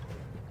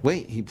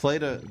 Wait, he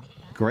played a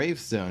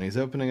gravestone. He's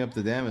opening up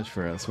the damage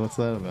for us. What's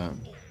that about?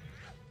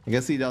 I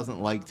guess he doesn't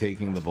like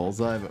taking the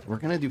bullseye, but we're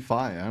gonna do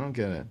fire. I don't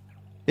get it.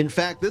 In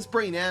fact, this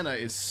Brainana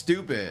is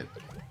stupid.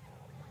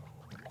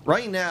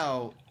 Right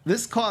now,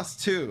 this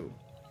costs 2.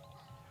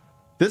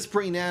 This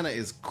Brainana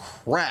is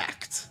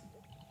cracked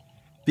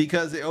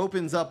because it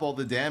opens up all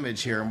the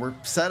damage here, and we're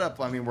set up.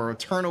 I mean, we're a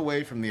turn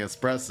away from the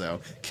espresso.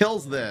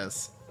 Kills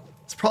this.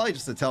 It's probably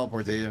just a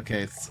teleportation.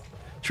 Okay, it's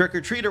Trick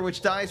or Treater,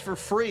 which dies for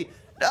free.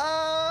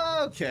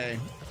 Oh, okay,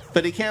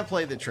 but he can't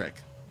play the trick,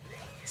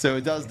 so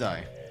it does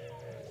die.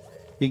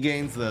 He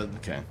gains the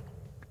okay.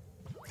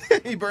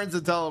 He burns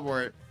the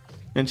teleport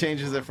and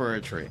changes it for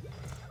a tree.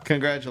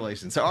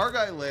 Congratulations. So our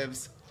guy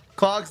lives,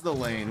 clogs the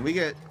lane. We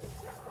get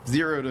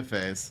 0 to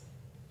face.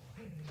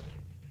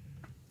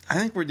 I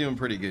think we're doing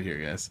pretty good here,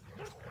 guys.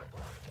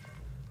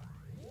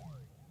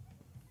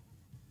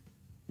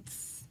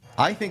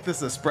 I think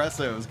this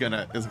espresso is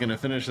gonna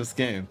finish this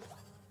game.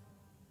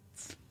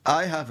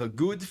 I have a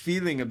good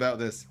feeling about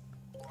this.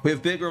 We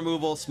have big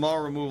removal, small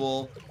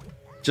removal,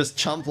 just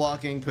chump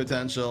blocking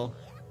potential.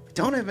 We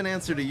don't have an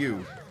answer to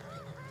you.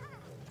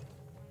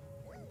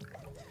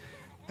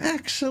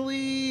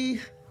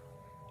 Actually,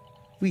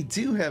 we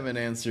do have an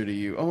answer to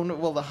you. Oh no,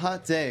 well the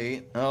hot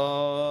day.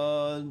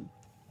 I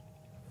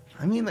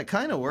mean, that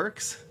kind of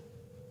works.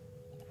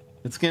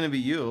 It's gonna be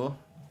you.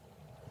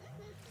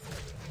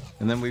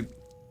 And then we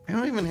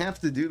don't even have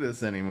to do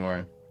this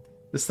anymore.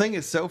 This thing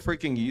is so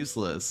freaking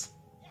useless.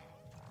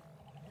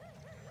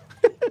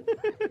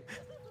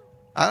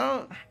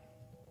 I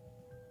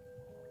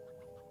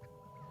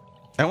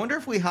wonder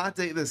if we hot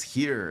date this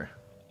here.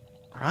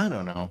 I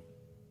don't know.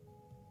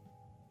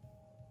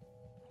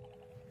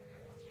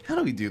 How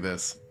do we do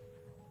this?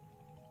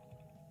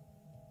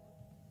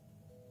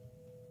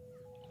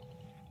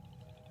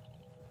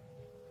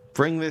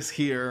 Bring this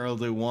here, I'll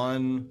do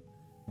 1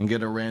 and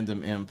get a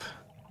random imp.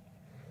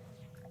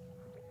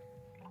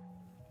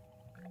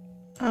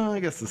 Oh, I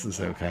guess this is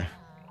okay.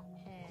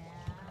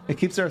 It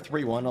keeps our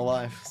 3-1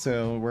 alive,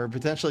 so we're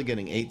potentially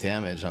getting 8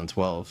 damage on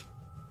 12,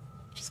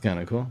 which is kind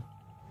of cool.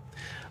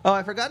 Oh,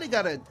 I forgot he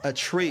got a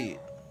treat.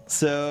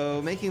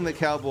 So making the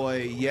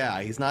cowboy,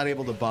 yeah, he's not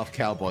able to buff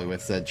cowboy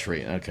with said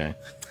treat. Okay.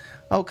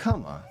 Oh,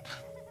 come on.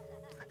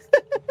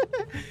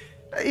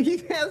 He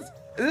has...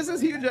 This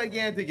is Huge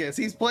Giganticus.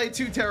 He's played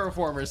 2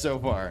 Terraformers so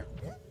far.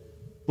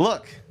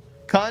 Look.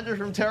 Conjure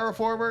from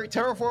Terraformer.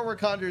 Terraformer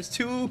conjures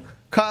 2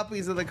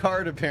 copies of the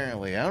card,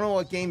 apparently. I don't know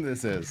what game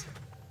this is.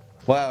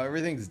 Wow,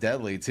 everything's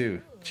deadly,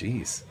 too.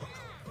 Jeez.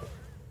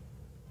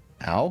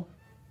 Ow.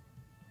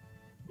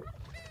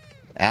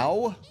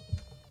 Ow.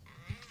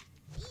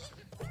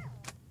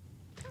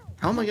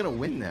 How am I going to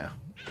win now?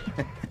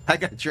 I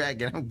got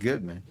Dragon. I'm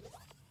good, man.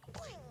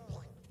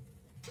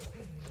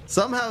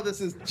 Somehow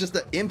this is just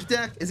an imp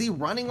deck. Is he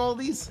running all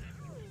these?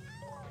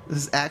 This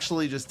is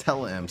actually just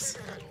tele-imps.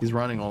 He's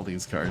running all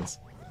these cards.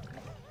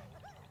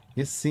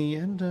 You see,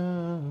 and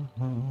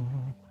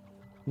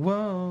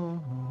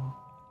whoa.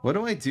 What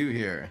do I do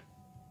here?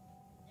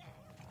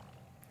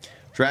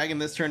 Dragon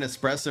this turn,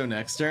 espresso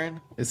next turn?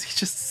 Is he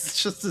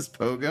just his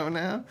pogo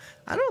now?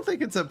 I don't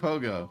think it's a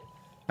pogo.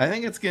 I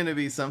think it's going to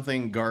be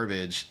something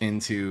garbage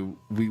into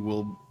we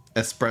will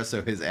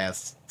espresso his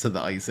ass to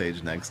the Ice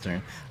Age next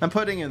turn. I'm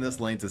putting in this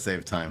lane to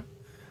save time.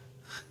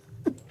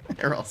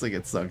 Or else I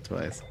get sucked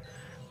twice.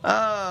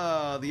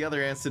 Oh, the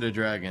other answer to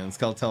Dragon. It's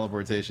called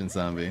Teleportation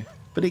Zombie.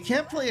 But he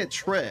can't play a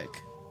trick.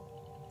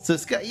 So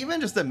it's got even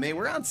just a main.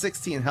 We're on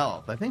 16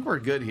 health. I think we're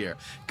good here.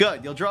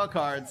 Good. You'll draw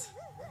cards.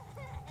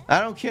 I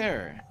don't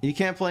care. You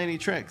can't play any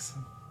tricks.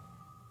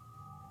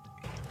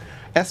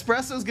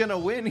 Espresso's gonna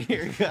win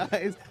here,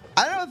 guys.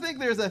 I don't think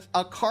there's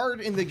a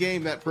card in the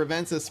game that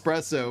prevents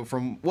Espresso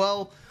from,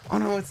 well, oh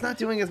no, it's not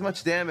doing as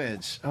much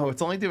damage. Oh,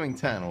 it's only doing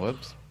 10.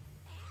 Whoops.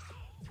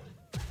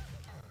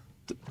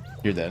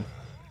 You're dead.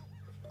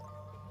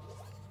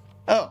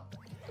 Oh.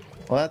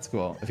 Well, that's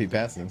cool if he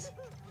passes.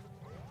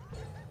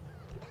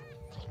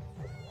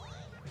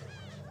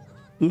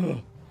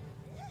 Ugh.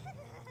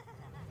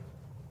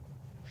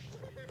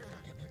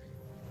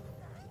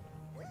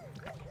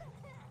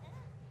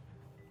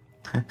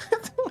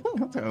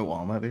 Throw a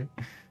walnut here.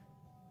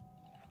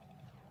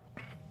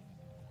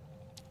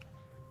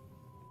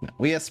 No,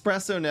 we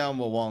espresso now and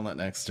we'll walnut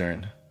next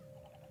turn.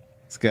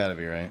 It's gotta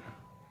be right.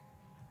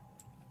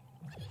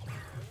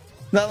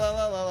 La la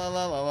la la la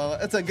la la la.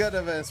 It's a good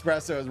of an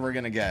espresso as we're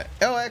gonna get.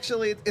 Oh,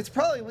 actually, it's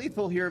probably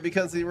lethal here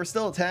because we're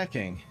still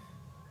attacking.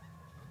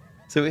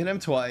 So we hit him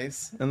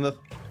twice, and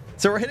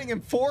so we're hitting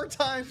him 4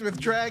 times with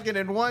Dragon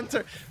in 1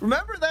 turn.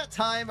 Remember that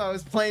time I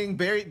was playing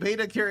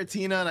Beta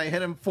Carrotina and I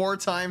hit him 4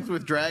 times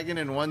with Dragon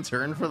in 1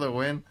 turn for the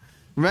win?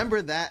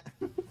 Remember that?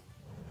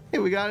 Hey,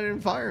 we got an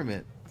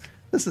environment.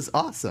 This is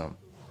awesome.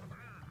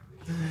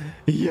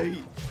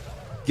 Yay.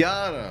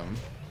 Got him.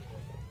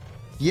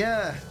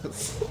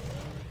 Yes.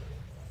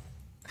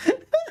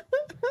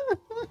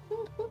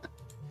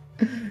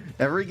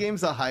 Every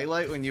game's a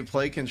highlight when you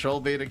play Control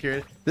Beta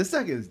Carrotina. This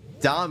deck is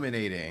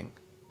dominating.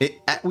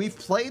 We've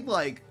played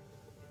like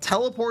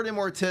Teleport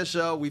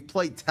Immorticia. We've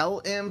played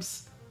Tel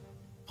Imps.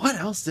 What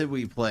else did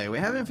we play? We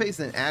haven't faced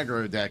an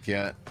aggro deck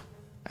yet.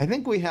 I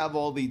think we have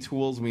all the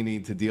tools we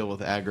need to deal with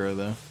aggro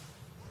though.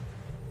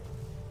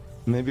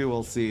 Maybe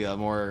we'll see a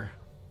more...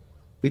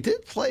 We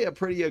did play a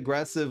pretty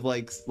aggressive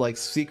like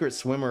Secret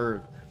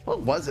Swimmer.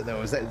 What was it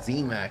though? Was that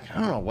Z-Mac? I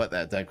don't know what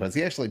that deck was.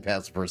 He actually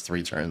passed the first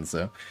 3 turns,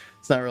 so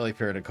it's not really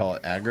fair to call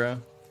it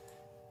aggro.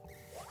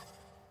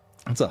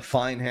 It's a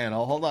fine hand.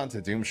 I'll hold on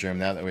to Doomshroom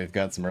now that we've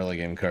got some early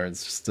game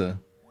cards. Just to...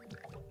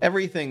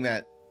 Everything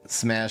that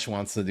Smash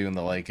wants to do in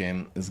the late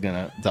game is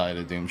gonna die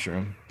to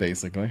Doomshroom,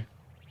 basically.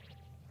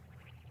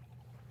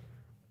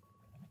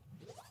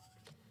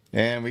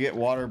 And we get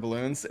water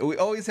balloons. We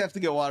always have to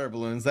get water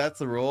balloons. That's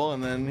the rule.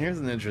 And then here's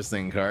an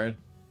interesting card.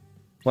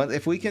 What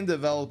if we can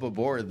develop a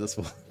board? This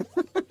will.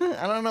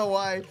 I don't know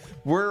why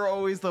we're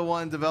always the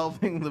one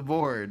developing the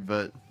board,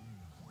 but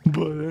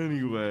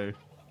anyway,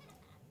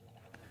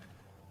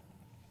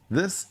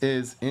 this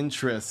is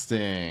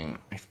interesting.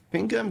 I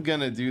think I'm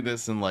gonna do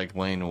this in like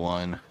lane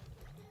 1,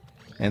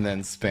 and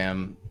then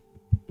spam.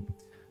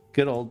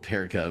 Good old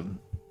Pear Cub.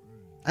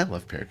 I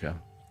love Pear Cub.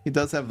 He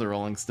does have the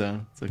Rolling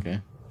Stone. It's okay.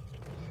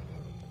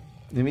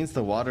 It means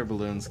the water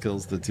balloons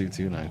kills the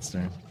 2/2 next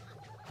turn.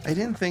 I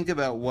didn't think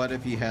about what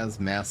if he has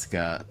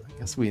Mascot. I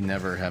guess we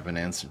never have an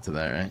answer to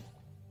that, right?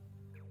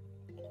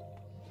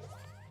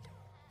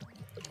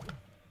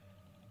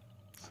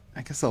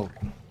 I guess I'll...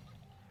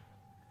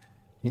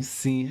 You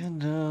see,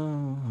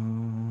 hello.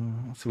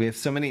 So we have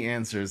so many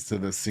answers to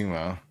the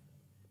sumo.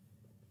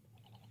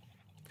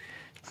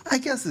 I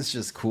guess it's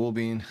just Cool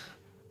Bean.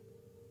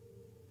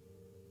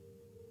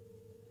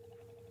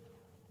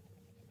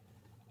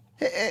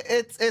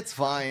 It's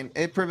fine.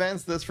 It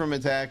prevents this from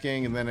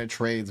attacking, and then it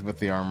trades with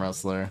the Arm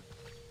Wrestler.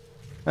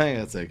 I think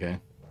that's okay.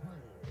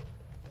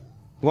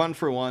 1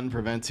 for 1,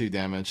 prevent 2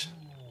 damage.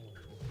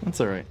 That's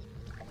alright.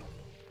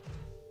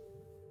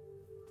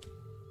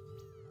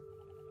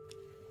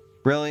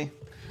 Really?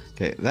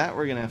 Okay, that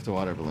we're gonna have to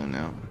water balloon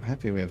now. I'm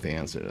happy we have the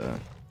answer to that.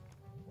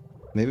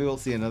 Maybe we'll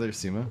see another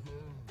sumo.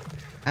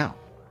 Ow.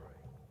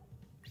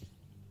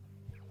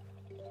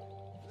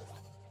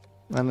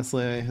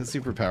 Honestly, his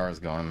superpower is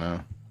gone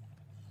now.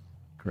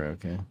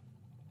 Okay.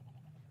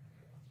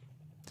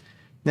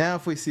 Now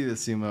if we see the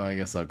sumo, I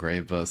guess I'll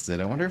grave bust it.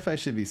 I wonder if I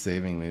should be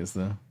saving these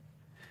though.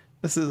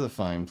 This is a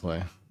fine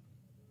play.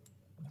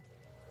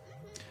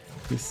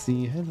 You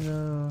see,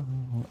 hello.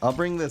 I'll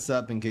bring this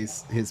up in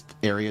case his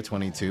area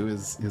 22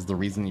 is the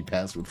reason he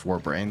passed with 4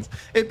 brains.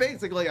 It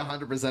basically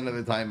 100% of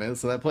the time is,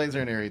 so that plays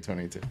are in area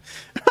 22.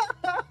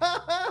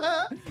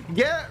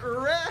 Get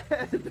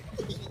red!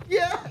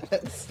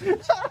 Yes!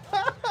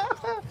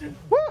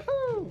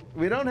 Woohoo!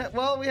 We don't have,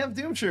 well, we have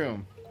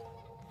Doomshroom.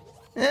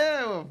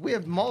 Yeah, we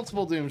have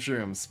multiple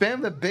Doomshrooms.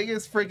 Spam the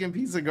biggest freaking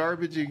piece of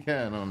garbage you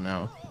can. Oh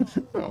no.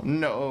 Oh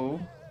no.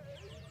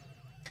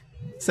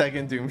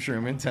 Second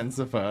Doomshroom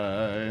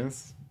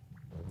intensifies.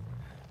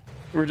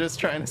 We're just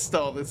trying to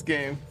stall this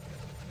game.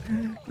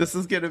 This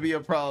is gonna be a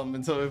problem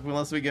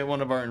unless we get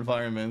one of our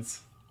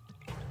environments.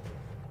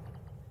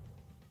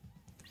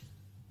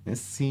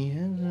 Let's see.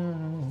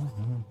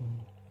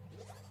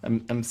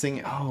 I'm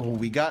singing. Oh,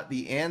 we got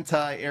the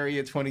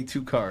anti-Area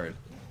 22 card.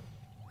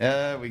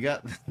 We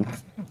got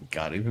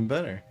even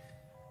better.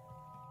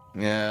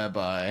 Yeah,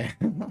 bye.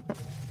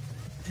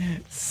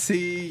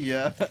 See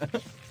ya.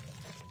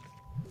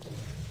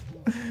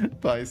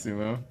 Bye,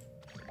 Sumo.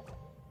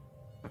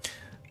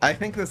 I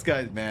think this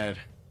guy's mad.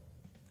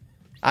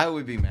 I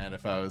would be mad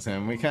if I was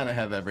him. We kind of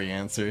have every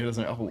answer. He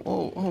doesn't.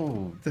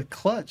 Oh, the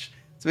clutch.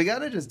 So we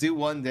gotta just do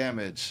 1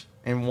 damage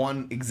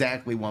and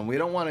exactly 1. We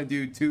don't want to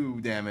do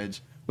 2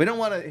 damage. We don't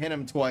want to hit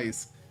him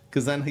twice,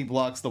 because then he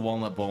blocks the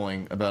walnut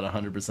bowling about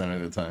 100%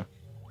 of the time.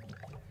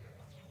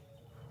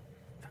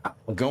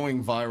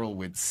 Going viral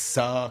would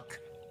suck.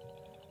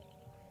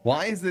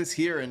 Why is this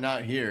here and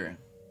not here?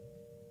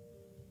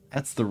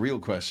 That's the real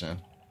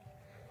question.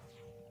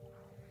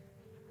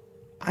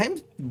 I'm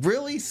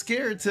really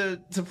scared to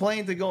play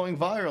into going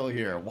viral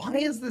here. Why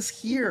is this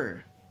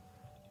here?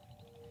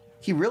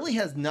 He really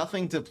has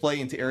nothing to play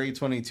into Area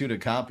 22 to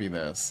copy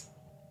this.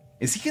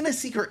 Is he gonna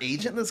Secret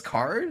Agent this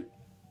card?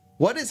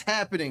 What is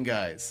happening,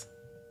 guys?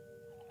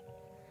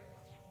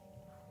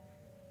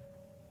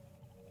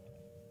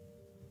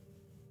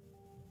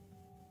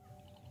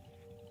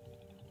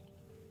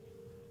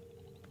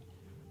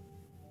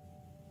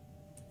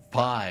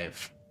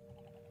 Five.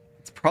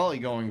 It's probably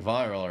going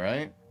viral,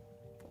 right?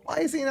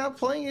 Why is he not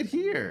playing it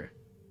here?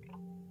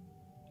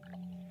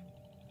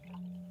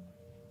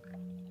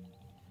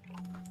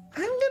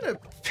 I'm gonna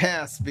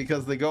pass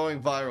because the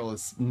going viral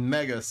is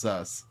mega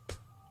sus.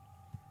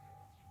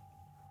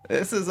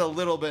 This is a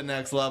little bit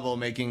next level,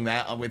 making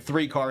that, with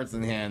 3 cards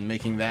in hand,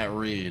 making that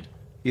read.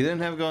 You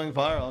didn't have going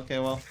viral? Okay,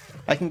 well,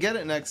 I can get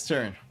it next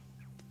turn.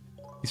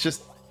 He's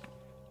just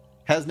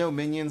has no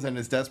minions and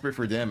is desperate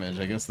for damage.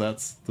 I guess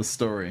that's the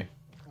story.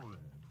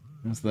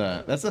 What's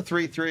that? That's a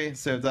 3-3,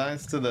 so it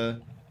dies to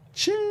the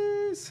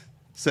cheese.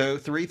 So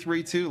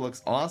 3-3-2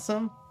 looks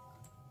awesome.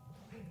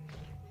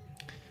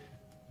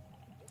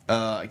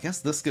 I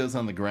guess this goes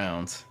on the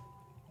ground.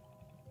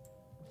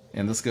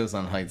 And this goes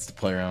on heights to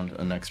play around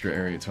an extra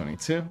area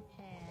 22.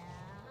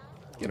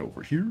 Get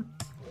over here.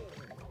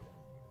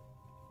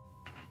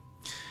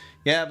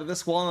 Yeah, but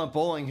this walnut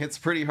bowling hits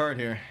pretty hard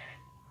here.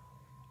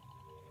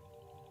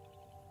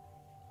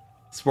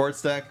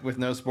 Sports deck with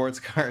no sports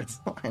cards.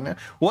 I know.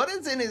 What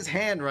is in his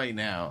hand right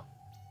now?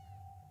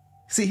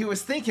 See, he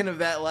was thinking of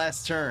that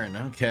last turn.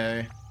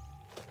 Okay.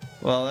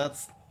 Well,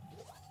 that's...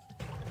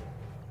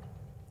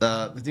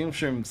 the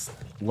Doomshroom's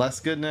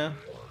less good now.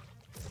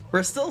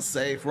 We're still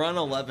safe. We're on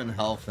 11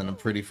 health and a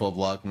pretty full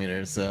block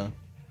meter, so...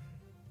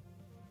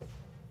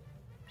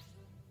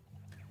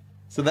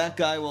 So that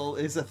guy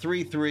is a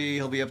 3-3.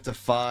 He'll be up to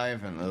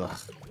 5, and ugh.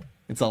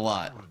 It's a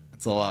lot.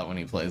 It's a lot when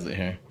he plays it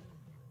here.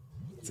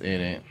 It's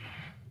 8-8.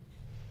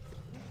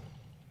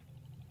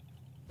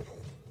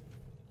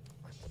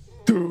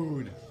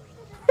 Dude!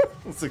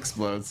 This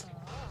explodes.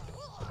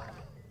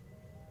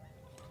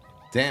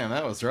 Damn,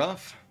 that was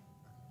rough.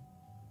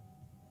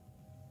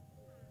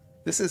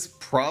 This is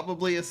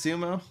probably a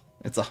sumo.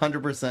 It's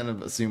 100%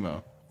 of a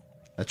sumo.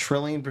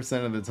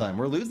 1,000,000,000,000% of the time.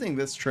 We're losing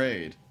this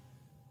trade.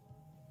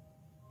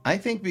 I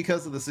think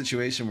because of the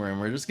situation we're in,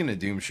 we're just going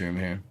to Doomshroom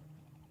here.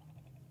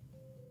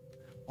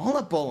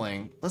 Walnut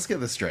Bowling, let's get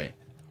this straight.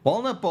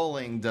 Walnut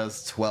Bowling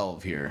does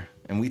 12 here,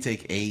 and we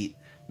take 8.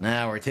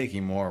 Now we're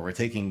taking more. We're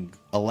taking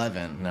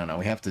 11. No,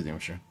 we have to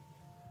Doomshroom.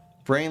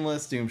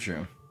 Brainless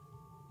Doomshroom.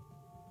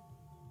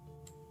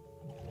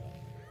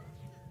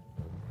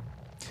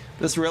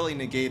 This really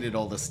negated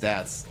all the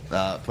stats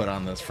put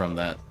on this from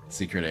that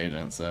secret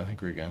agent, so I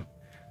think we're good.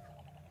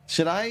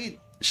 Should I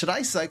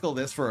cycle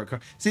this for a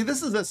card? See,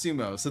 this is a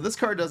sumo, so this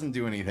card doesn't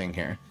do anything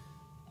here.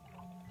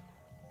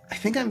 I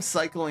think I'm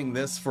cycling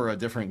this for a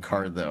different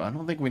card, though. I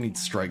don't think we need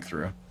strike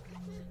through.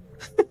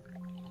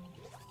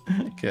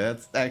 Okay,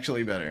 that's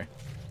actually better.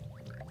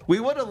 We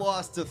would have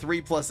lost to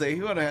 3+8. He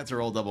would have had to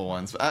roll double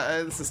ones.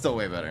 This is still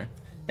way better.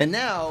 And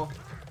now...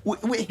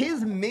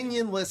 his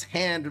minionless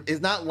hand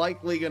is not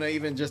likely going to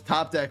even just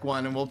top deck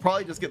one, and we'll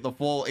probably just get the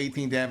full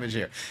 18 damage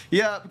here.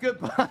 Yeah,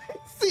 goodbye.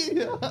 See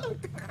ya.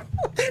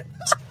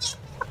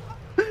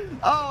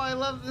 Oh, I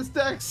love this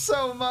deck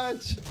so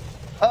much.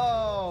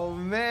 Oh,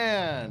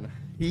 man.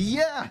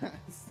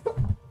 Yes.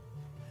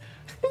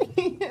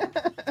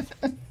 Yes.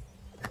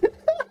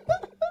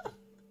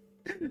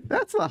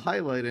 That's a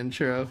highlight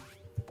intro.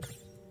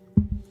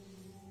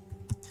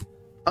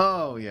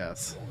 Oh,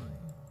 yes.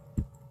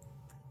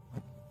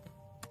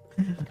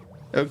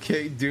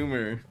 Okay,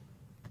 Doomer.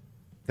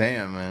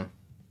 Damn, man.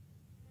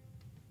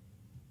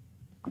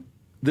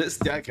 This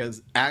deck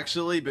has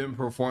actually been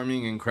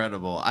performing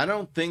incredible. I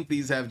don't think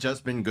these have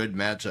just been good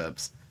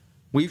matchups.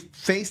 We've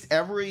faced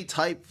every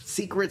type,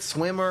 secret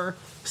swimmer,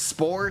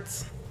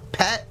 sports,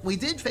 pet. We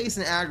did face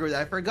an aggro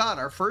that I forgot.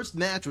 Our first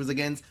match was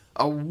against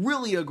a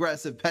really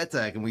aggressive pet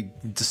deck, and we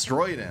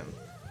destroyed him.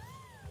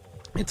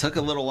 It took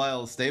a little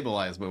while to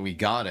stabilize, but we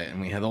got it, and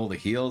we had all the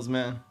heals,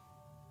 man.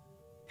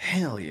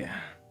 Hell yeah.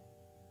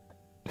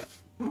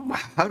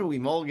 How do we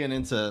mulligan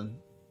into...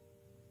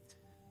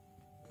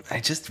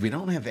 we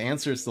don't have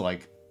answers to,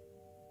 like,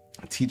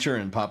 teacher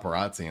and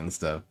paparazzi and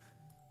stuff.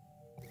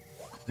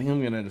 I think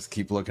I'm gonna just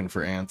keep looking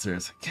for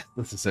answers. I guess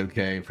this is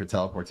okay for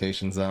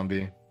teleportation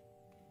zombie.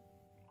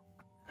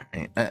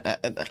 Alright,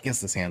 I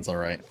guess this hand's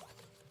alright.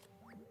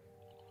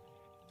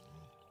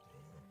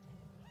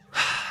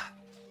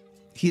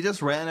 He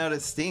just ran out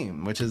of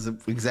steam, which is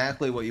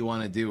exactly what you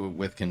want to do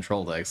with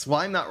control decks. Well,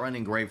 I'm not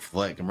running Grave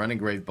Flick, I'm running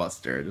Grave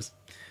Buster. Just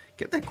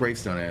get that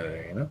Gravestone out of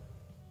there, you know?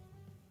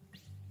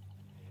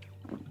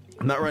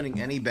 I'm not running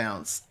any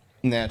bounce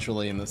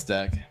naturally in this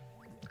deck.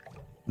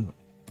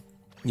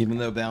 Even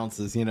though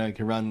bounces, you know, you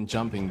can run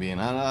Jumping Bean.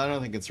 I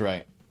don't think it's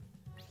right.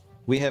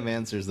 We have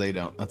answers, they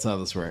don't. That's how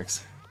this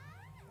works.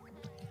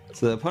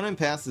 So the opponent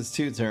passes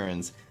 2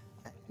 turns.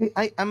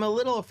 I'm a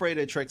little afraid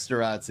of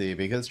Tricksterazzi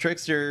because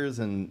Tricksters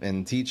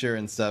and Teacher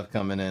and stuff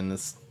coming in.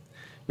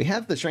 We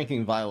have the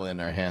Shrinking Violet in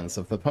our hands,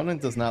 so if the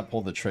opponent does not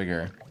pull the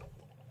trigger,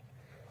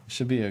 it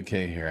should be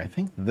okay here. I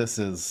think this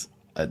is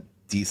a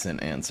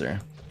decent answer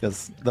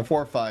because the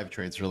 4-5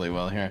 trades really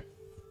well here.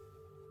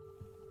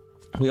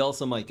 We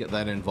also might get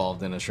that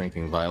involved in a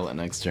Shrinking Violet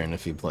next turn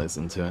if he plays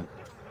into it.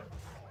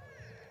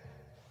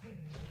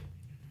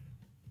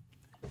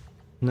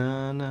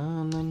 Na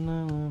na na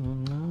na na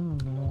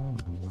na.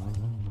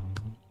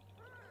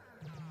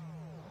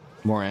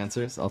 More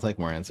answers? I'll take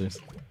more answers.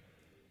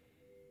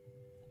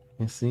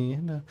 You see, you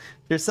know,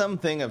 there's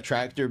something of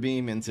Tractor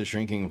Beam into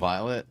Shrinking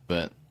Violet,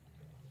 but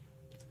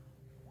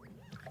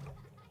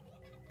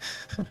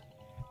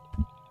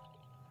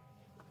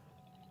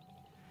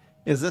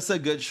is this a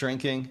good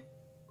shrinking?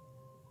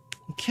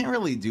 You can't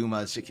really do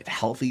much to get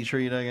Healthy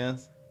Treat, I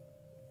guess.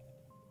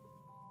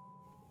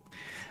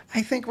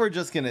 I think we're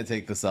just going to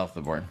take this off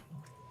the board.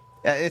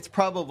 It's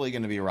probably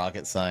going to be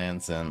rocket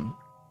science, and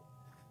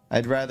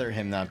I'd rather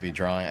him not be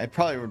drawing. I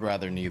probably would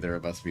rather neither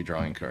of us be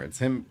drawing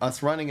cards.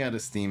 Us running out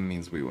of steam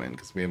means we win,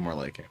 because we have more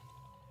liking.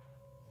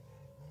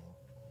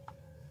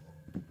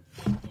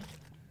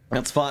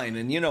 That's fine,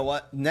 and you know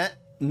what? Net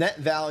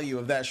value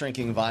of that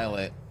Shrinking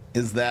Violet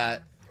is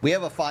that we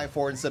have a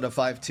 5-4 instead of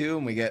 5-2,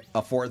 and we get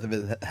a fourth of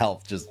his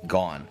health just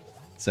gone.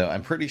 So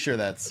I'm pretty sure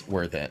that's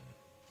worth it.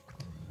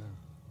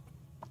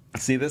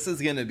 See, this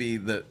is going to be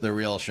the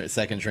real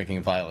second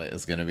Shrinking Violet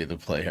is going to be the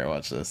play here.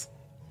 Watch this.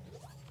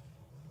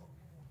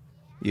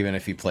 Even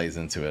if he plays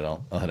into it,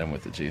 I'll hit him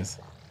with the G's.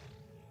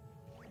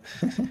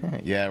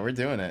 Yeah, we're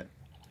doing it.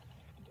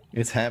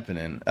 It's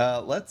happening.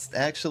 Let's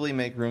actually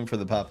make room for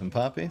the Poppin'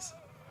 Poppies.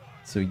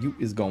 So you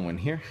is going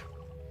here.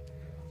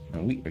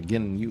 And we are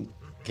getting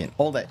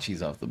all that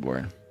cheese off the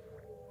board.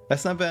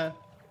 That's not bad.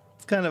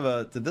 It's kind of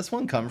a... Did this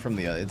one come from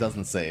the... It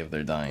doesn't say if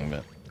they're dying,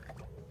 but...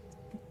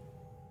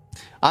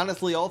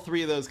 Honestly, all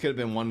three of those could have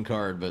been one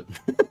card, but...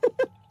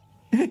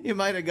 You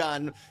might have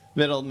gotten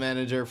middle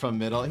manager from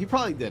middle. He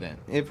probably didn't.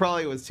 It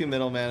probably was 2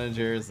 middle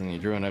managers and you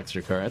drew an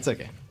extra card. It's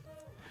okay.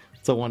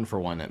 It's a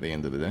 1-for-1 at the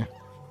end of the day,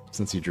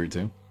 since you drew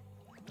 2.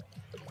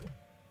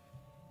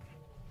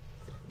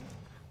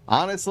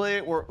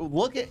 Honestly,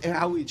 look at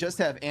how we just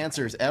have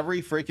answers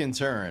every freaking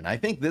turn. I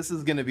think this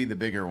is going to be the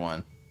bigger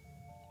one.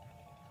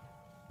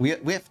 We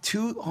have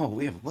 2... Oh,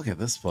 look at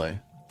this play.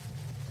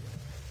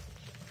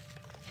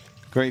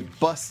 Great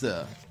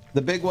Busta.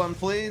 The big one,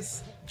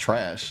 please.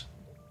 Trash.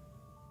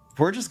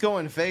 We're just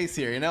going face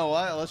here. You know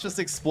what? Let's just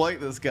exploit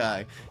this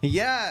guy.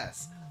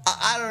 Yes!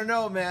 I don't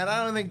know, man.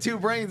 I don't think 2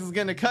 brains is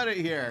going to cut it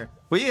here.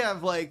 We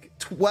have like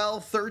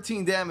 12,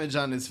 13 damage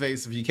on his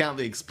face if you count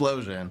the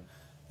explosion.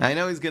 I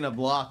know he's going to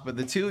block, but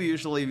the 2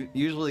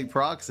 usually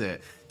procs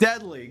it.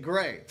 Deadly.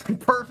 Great.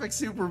 Perfect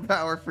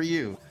superpower for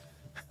you.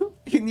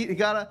 You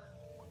gotta...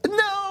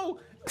 No!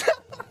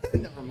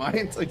 Never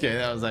mind. Okay,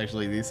 that was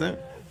actually decent.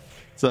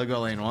 So I'll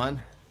go lane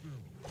 1.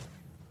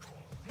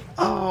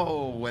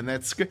 Oh, and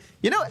that's good.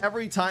 You know,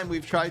 every time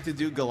we've tried to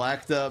do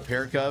Galacta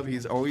Pear Cub,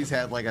 he's always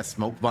had like a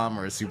Smoke Bomb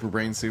or a Super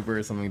Brain Super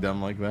or something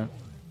dumb like that.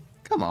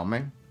 Come on,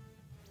 man.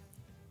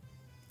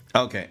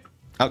 Okay.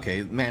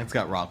 Okay, man, it's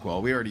got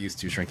Rockwell. We already used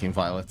 2 Shrinking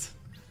Violets.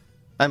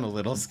 I'm a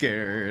little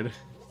scared.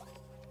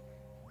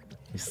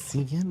 You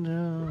see, you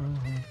know.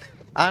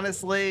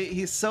 Honestly,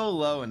 he's so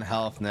low in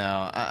health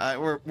now.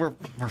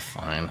 We're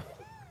fine.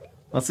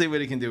 Let's see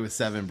what he can do with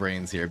 7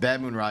 brains here.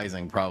 Bad Moon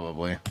Rising,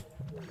 probably.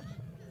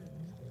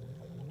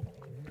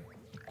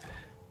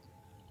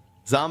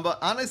 Zomba.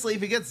 Honestly,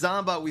 if he gets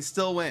Zomba, we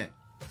still win.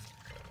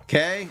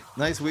 Okay,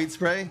 nice Weed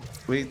Spray.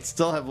 We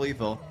still have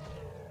lethal.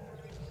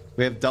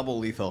 We have double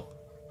lethal.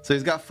 So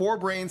he's got 4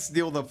 brains to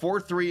deal with a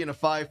 4-3 and a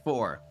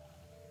 5-4.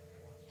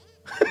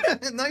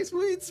 Nice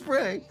Weed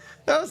Spray.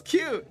 That was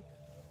cute.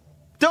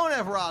 Don't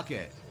have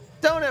Rocket.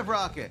 Don't have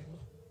Rocket.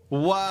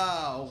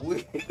 Wow.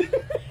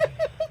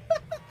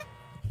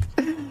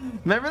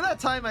 Remember that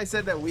time I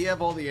said that we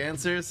have all the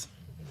answers?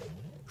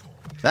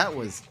 That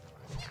was...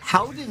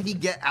 How did he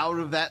get out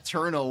of that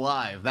turn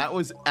alive? That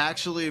was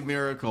actually a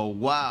miracle.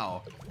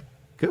 Wow.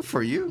 Good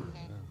for you.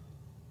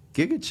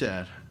 Giga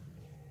Chad.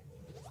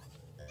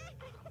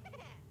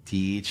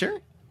 Teacher?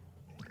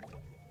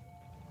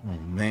 Oh,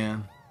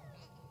 man.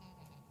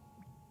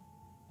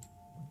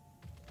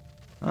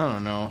 I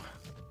don't know.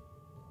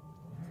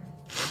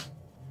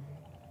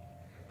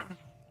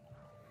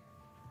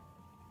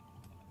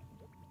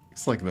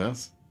 It's like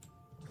this.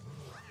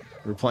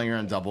 We're playing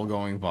around double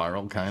going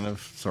viral, kind of,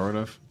 sort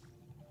of.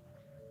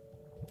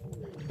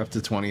 Up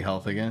to 20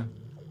 health again.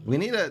 We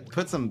need to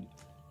put some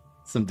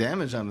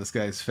damage on this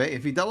guy's face.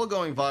 If he double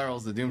going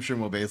virals, the Doomshroom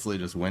will basically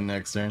just win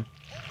next turn.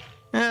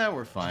 Yeah,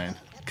 we're fine.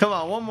 Come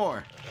on, one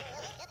more.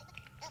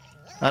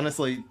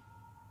 Honestly.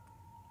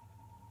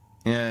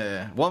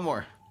 Yeah, one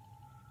more.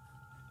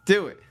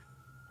 Do it.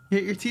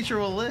 Your teacher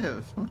will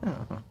live.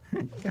 Oh,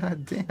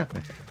 God damn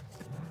it.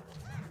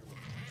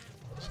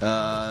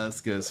 Let's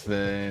go his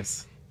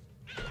face.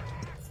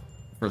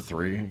 For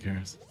 3, who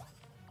cares?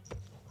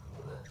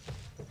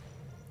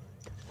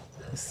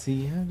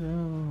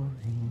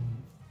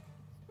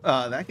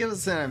 That gives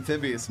us an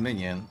amphibious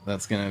minion.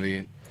 That's gonna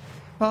be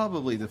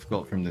probably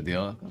difficult for him to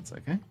deal with. That's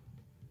okay.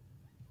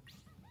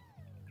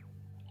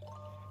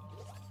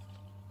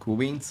 Cool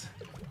beans.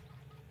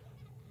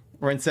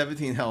 We're in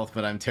 17 health,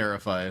 but I'm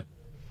terrified.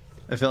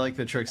 I feel like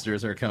the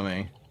tricksters are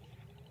coming.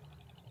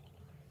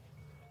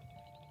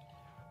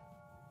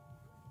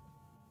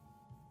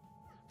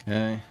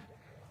 Okay.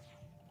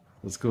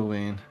 Let's go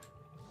in.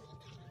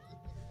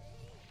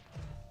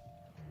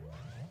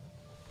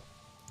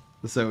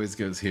 This always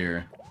goes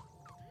here.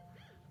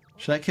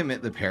 Should I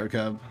commit the Pear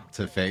Cub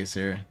to face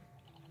here?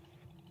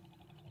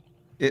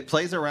 It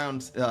plays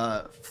around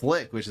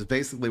Flick, which is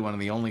basically one of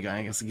the only guys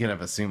I guess you can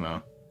have a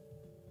sumo.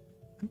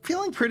 I'm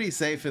feeling pretty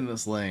safe in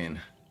this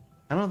lane.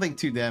 I don't think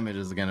 2 damage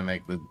is going to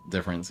make the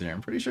difference here.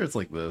 I'm pretty sure it's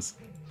like this.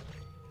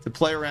 To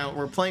play around,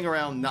 we're playing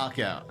around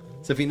knockout.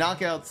 So if he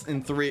knockouts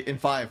in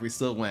 5, we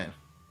still win.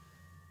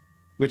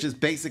 Which is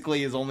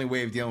basically his only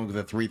way of dealing with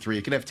a 3-3.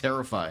 He could have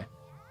Terrify.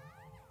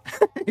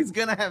 He's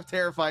gonna have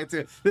Terrify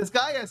too. This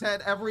guy has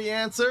had every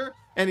answer,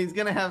 and he's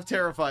gonna have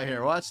Terrify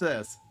here. Watch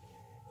this.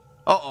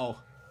 Uh-oh.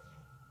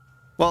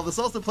 Well, this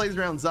also plays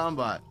around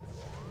Zombat.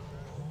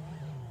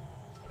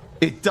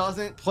 It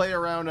doesn't play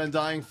around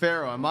Undying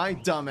Pharaoh, and my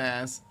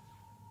dumbass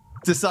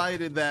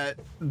decided that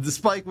the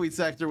Spikeweed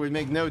sector would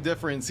make no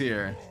difference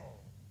here.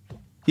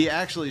 He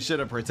actually should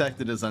have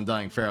protected his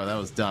Undying Pharaoh. That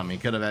was dumb. He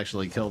could have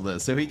actually killed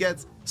this. So he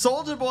gets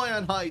Soldier Boy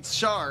on Heights,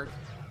 Shark.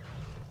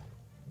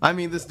 I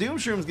mean, this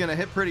Doomshroom's gonna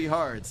hit pretty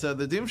hard, so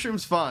the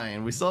Doomshroom's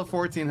fine. We still have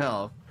 14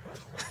 health.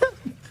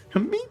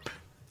 Meep.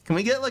 Can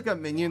we get like a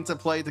minion to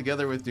play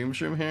together with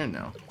Doomshroom here?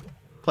 No.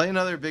 Play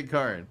another big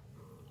card.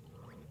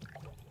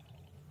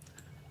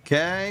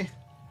 Okay.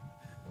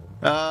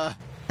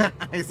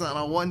 He's on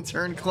a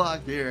 1-turn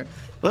clock here.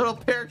 Little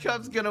Pear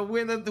Cub's gonna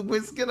win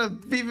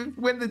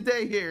the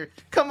day here.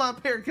 Come on,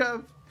 Pear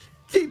Cub.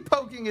 Keep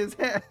poking his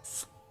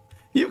ass.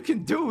 You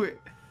can do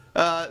it.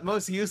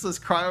 Most useless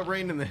cryo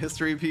brain in the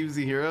history of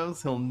PvZ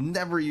Heroes. He'll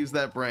never use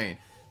that brain.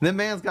 That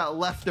man's got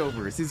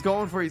leftovers. He's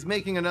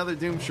making another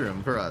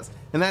Doomshroom for us.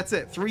 And that's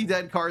it. 3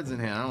 dead cards in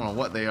hand. I don't know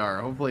what they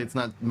are. Hopefully it's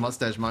not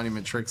Mustache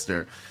Monument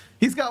Trickster.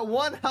 He's got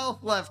 1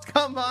 health left.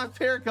 Come on,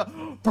 Pear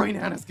Cub. Brain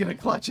Anna's gonna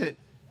clutch it.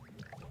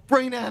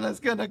 Brain Anna's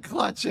gonna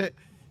clutch it.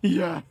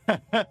 Yeah.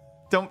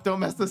 Don't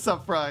mess this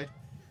up, Fry.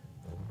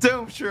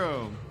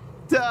 Doomshroom.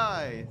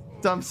 Die.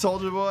 Dumb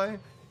Soldier Boy.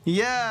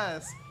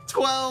 Yes.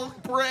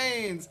 12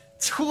 brains.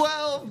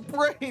 12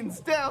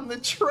 brains down the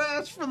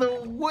trash for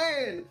the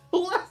win.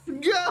 Let's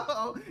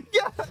go.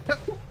 Yeah.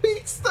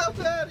 Beat stuff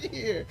out of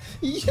here.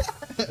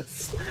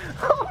 Yes.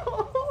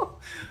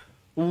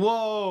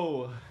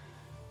 Whoa.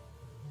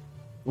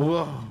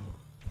 Whoa.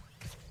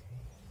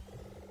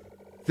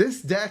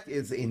 This deck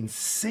is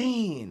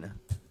insane.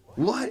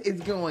 What is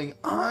going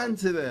on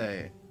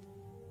today?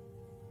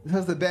 This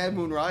has the Bad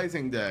Moon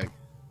Rising deck.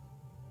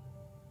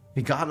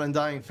 He got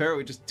Undying Pharaoh,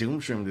 he just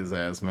Doomshroomed his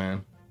ass,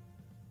 man.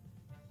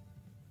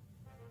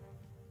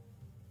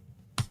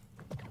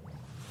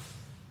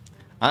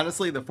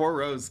 Honestly, the 4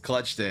 rows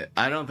clutched it.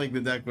 I don't think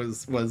the deck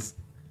was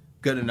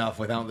good enough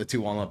without the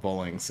 2 walnut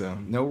bowling, so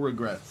no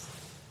regrets.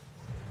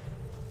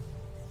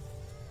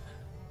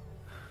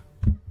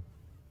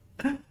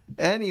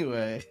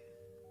 Anyway.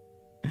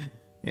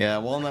 Yeah,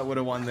 Walnut would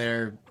have won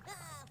there.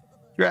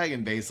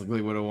 Dragon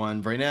basically would have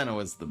won. Brainana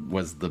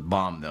was the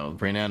bomb though.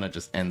 Brainana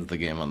just ends the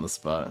game on the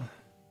spot.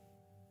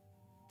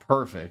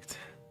 Perfect.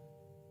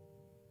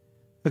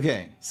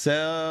 Okay,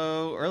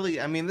 so early.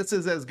 I mean, this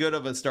is as good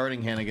of a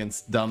starting hand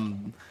against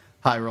dumb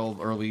high roll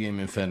early game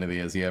Infinity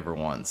as you ever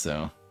want.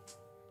 So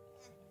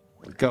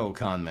go,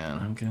 Con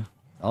Man. Okay,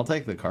 I'll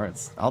take the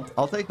cards.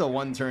 I'll take the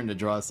 1 turn to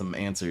draw some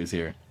answers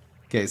here.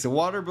 Okay, so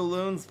water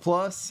balloons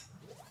plus.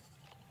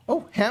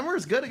 Oh,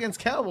 Hammer's good against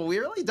Cowboy. We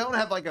really don't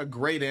have like a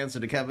great answer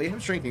to Cowboy. We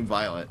have Shrinking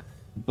Violet,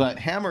 but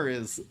Hammer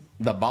is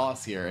the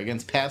boss here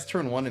against past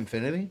turn 1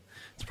 Infinity.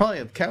 It's probably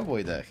a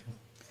Cowboy deck.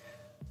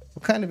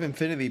 What kind of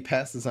Infinity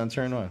passes on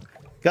turn 1?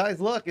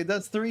 Guys, look, it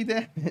does 3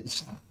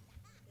 damage.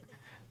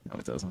 No,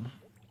 it doesn't.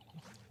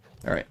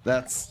 All right,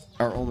 that's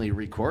our only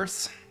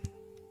recourse.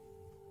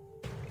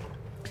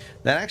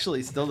 That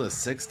actually still does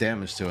 6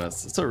 damage to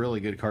us. It's a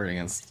really good card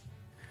against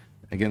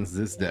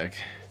this deck.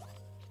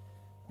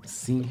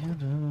 See,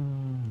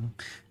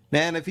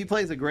 man, if he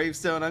plays a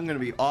Gravestone, I'm going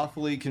to be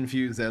awfully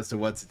confused as to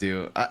what to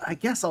do. I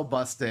guess I'll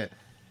bust it.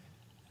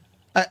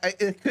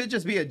 It could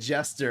just be a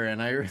Jester, and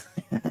I really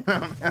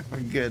don't have a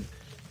good...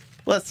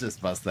 Let's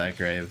just bust that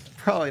grave.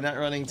 Probably not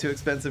running too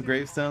expensive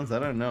Gravestones. I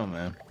don't know,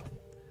 man.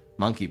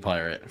 Monkey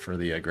Pirate for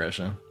the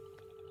aggression.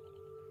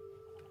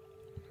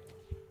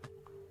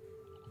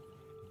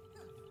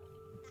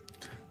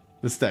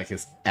 This deck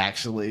is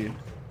actually...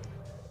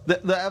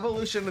 The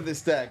evolution of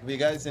this deck, if you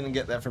guys didn't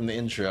get that from the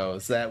intro,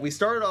 is that we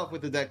started off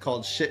with a deck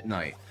called Shit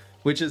Knight,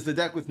 which is the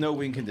deck with no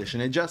win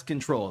condition. It just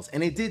controls,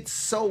 and it did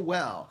so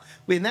well.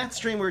 In that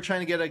stream, we were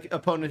trying to get an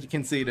opponent to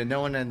concede, and no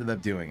one ended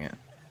up doing it.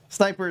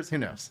 Snipers, who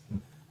knows?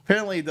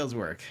 Apparently, it does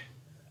work.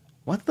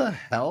 What the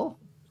hell?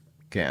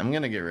 Okay, I'm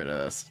gonna get rid of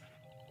this.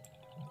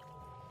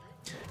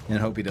 And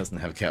hope he doesn't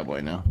have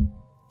Cowboy now.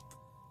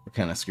 We're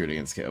kind of screwed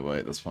against Cowboy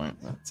at this point.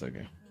 That's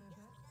okay.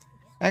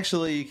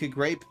 Actually, you could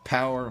Grape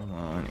Power.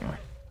 Oh, anyway.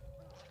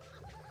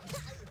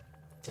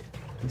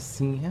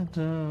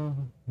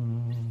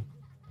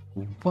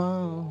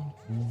 Whoa.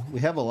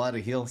 We have a lot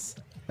of heals.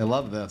 I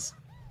love this.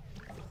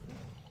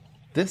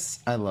 This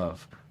I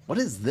love. What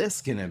is this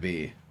gonna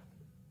be?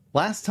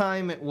 Last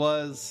time it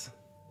was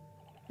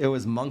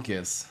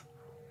Monkus.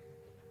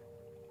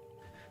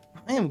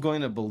 I am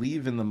going to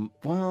believe in the...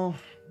 Well...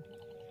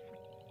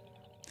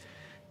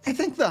 I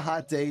think the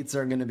hot dates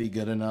are going to be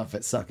good enough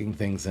at sucking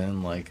things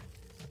in. Like,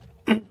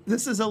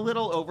 this is a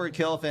little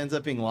overkill if it ends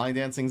up being line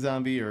dancing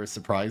zombie or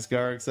surprise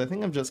guard, so I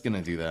think I'm just going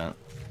to do that.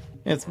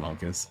 It's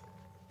Monkus.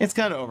 It's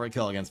kind of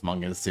overkill against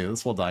Monkus, too.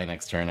 This will die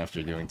next turn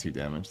after doing 2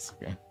 damage. It's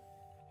okay.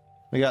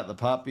 We got the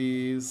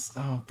poppies.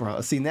 Oh,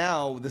 bro. See,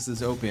 now this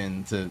is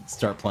open to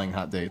start playing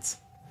hot dates.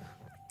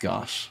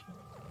 Gosh.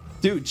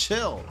 Dude,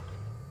 chill.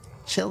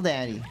 Chill,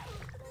 daddy.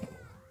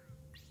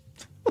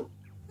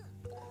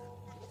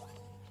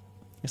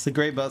 It's a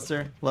great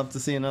buster. Love to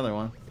see another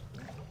one.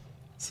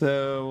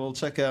 So we'll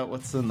check out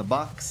what's in the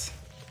box.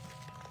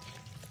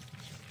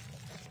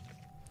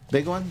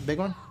 Big one? Big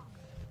one?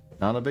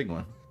 Not a big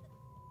one.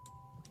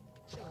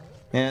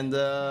 And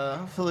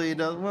hopefully it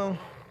does well.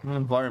 The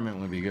environment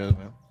would be good.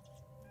 But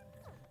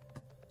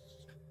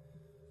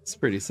it's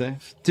pretty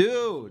safe.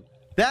 Dude!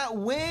 That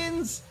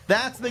wins!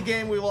 That's the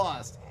game we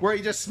lost. Where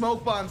he just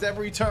smoke bombs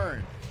every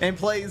turn and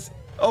plays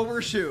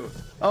overshoot.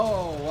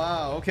 Oh,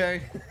 wow.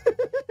 Okay.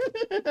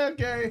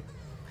 Okay.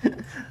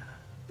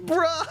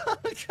 Bro,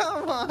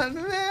 come on,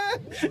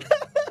 man.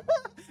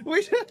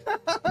 We should...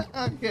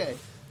 Okay.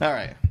 All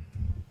right.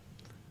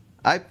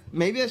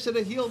 Maybe I should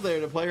have healed there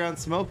to play around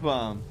smoke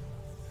bomb.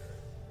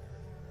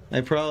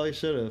 I probably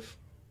should have.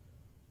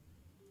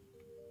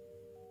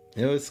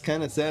 It was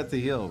kind of sad to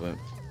heal, but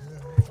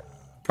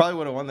probably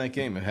would have won that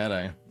game had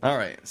I. All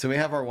right, so we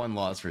have our 1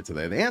 loss for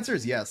today. The answer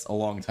is yes, a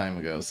long time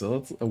ago. So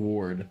let's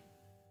award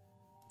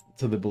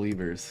to the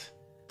believers.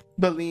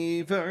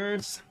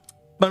 Believers.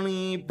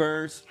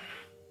 Believers.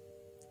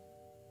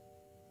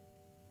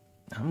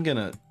 I'm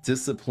gonna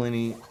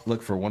discipline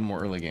look for one more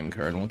early game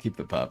card and we'll keep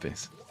the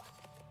poppies.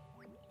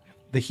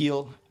 The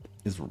heal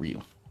is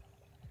real.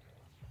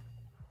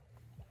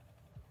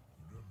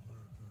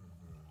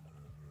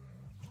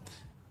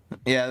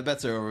 Yeah, the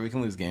bets are over. We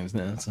can lose games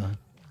now, so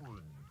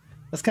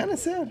that's kind of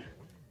sad.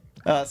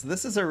 So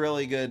this is a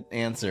really good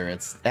answer.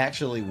 It's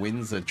actually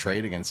wins a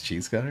trade against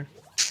Cheese Cutter.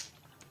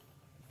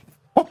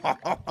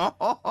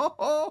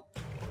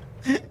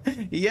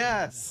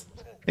 Yes,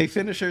 a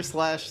finisher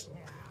slash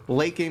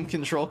late game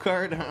control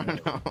card. I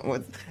don't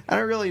know. I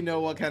don't really know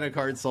what kind of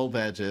card Soul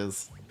Patch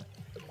is.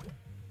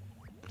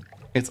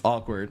 It's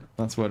awkward.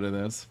 That's what it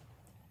is.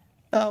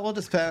 We'll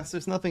just pass.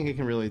 There's nothing he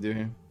can really do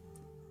here.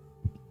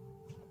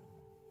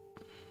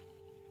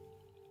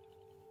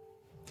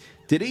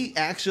 Did he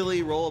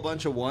actually roll a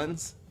bunch of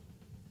 1s?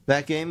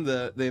 That game,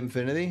 the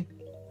Infinity?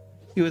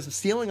 He was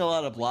stealing a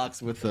lot of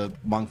blocks with the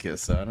Monkus,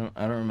 so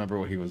I don't remember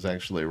what he was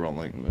actually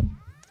rolling. But...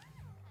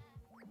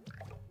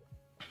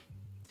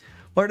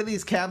 What are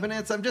these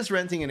cabinets? I'm just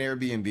renting an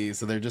Airbnb,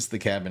 so they're just the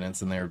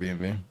cabinets in the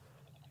Airbnb.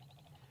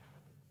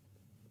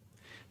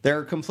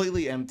 They're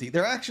completely empty.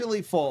 They're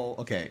actually full.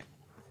 Okay.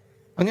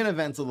 I'm going to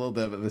vent a little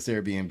bit about this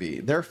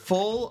Airbnb. They're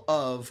full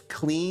of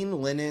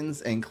clean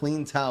linens and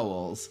clean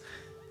towels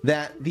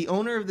that the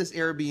owner of this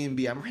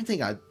Airbnb, I'm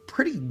renting a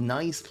pretty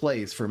nice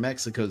place for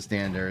Mexico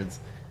standards,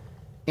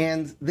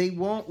 and they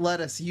won't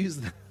let us use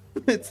them.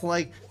 It's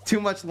like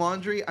too much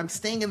laundry. I'm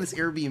staying in this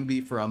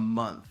Airbnb for a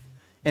month,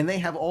 and they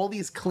have all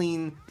these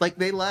clean, like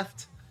they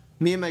left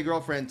me and my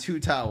girlfriend 2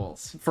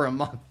 towels for a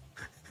month.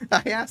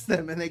 I asked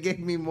them and they gave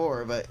me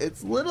more, but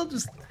it's little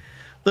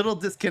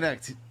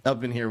disconnect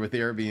up in here with the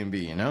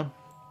Airbnb, you know?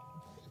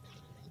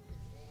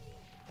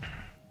 I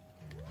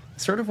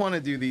sort of want to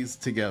do these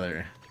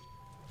together.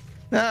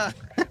 Ah.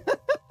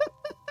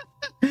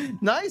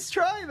 Nice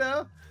try,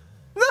 though.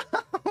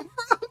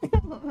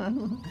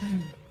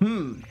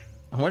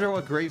 I wonder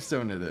what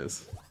gravestone it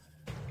is.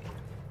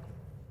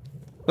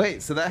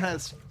 Wait, so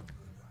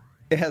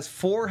it has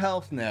 4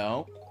 health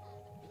now.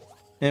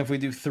 And if we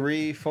do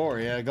 3, 4,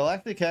 yeah,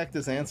 Galactic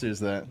Cactus answers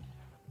that.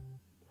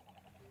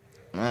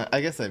 I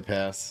guess I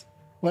pass.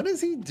 What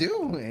is he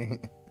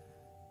doing?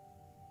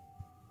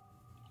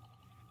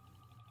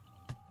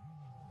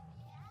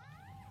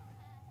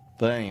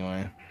 But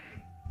anyway.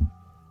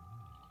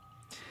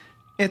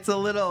 It's a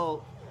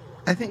little...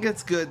 I think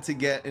it's good to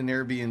get an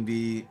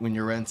Airbnb when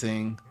you're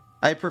renting.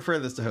 I prefer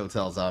this to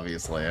hotels,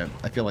 obviously.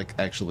 I feel like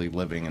actually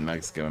living in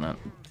Mexico, not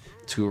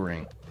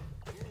touring.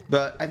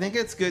 But I think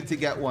it's good to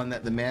get one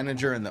that the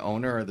manager and the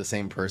owner are the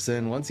same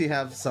person. Once you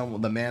have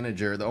the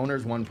manager, the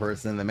owner's one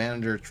person, the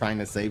manager is trying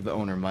to save the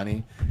owner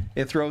money,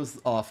 it throws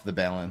off the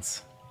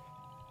balance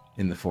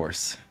in the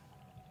force.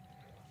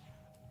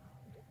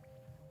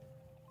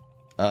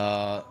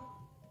 I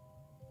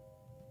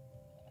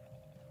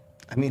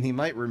mean, he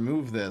might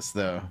remove this,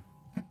 though.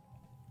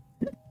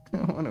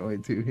 What do I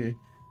do here?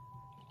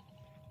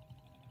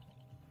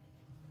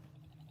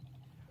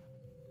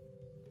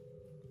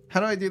 How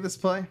do I do this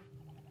play?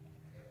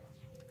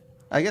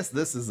 I guess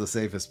this is the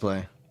safest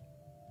play.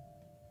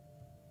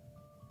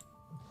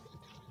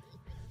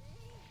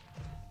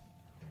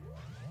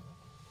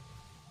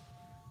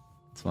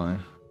 It's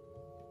fine.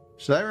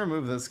 Should I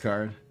remove this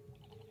card?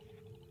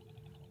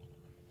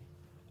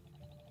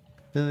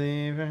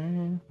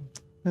 Believer.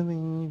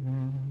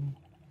 I'm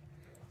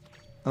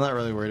not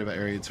really worried about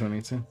Area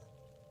 22.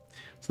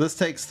 So this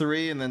takes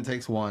 3 and then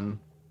takes 1.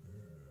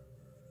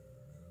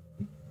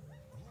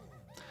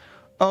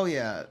 Oh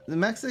yeah,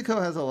 Mexico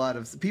has a lot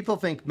of... People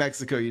think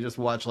Mexico, you just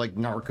watch like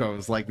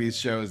Narcos, like these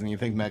shows, and you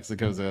think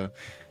Mexico's a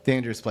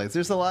dangerous place.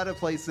 There's a lot of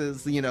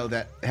places, you know,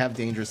 that have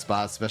dangerous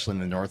spots, especially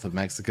in the north of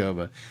Mexico,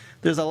 but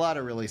there's a lot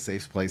of really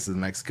safe places in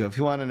Mexico. If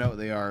you want to know what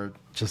they are,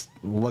 just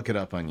look it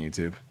up on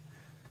YouTube.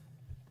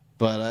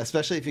 But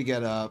especially if you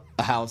get a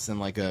house in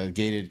like a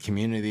gated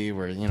community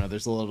where, you know,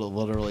 there's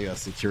literally a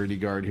security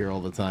guard here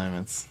all the time,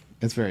 it's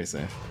very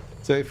safe.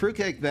 So I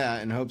fruitcake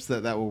that in hopes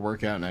that that will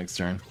work out next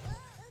turn.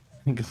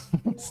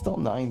 Still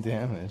 9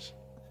 damage.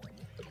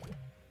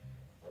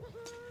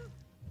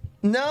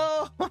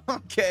 No!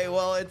 Okay,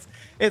 well,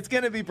 it's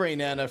gonna be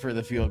Brainana for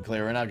the field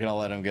clear. We're not gonna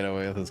let him get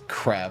away with this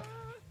crap.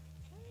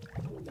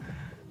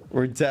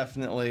 We're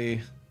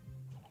definitely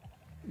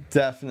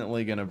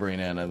gonna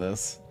Brainana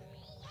this.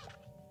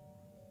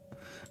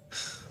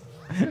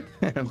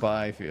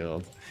 Bye,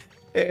 field.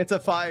 It's a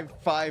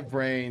 5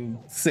 brain,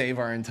 save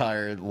our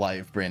entire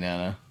life,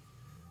 Brainana.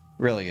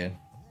 Really good.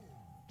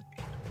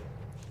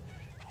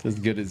 As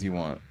good as you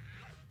want.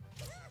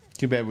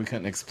 Too bad we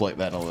couldn't exploit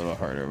that a little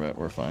harder, but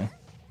we're fine.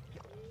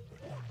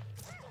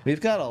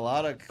 We've got a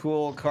lot of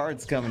cool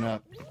cards coming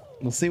up.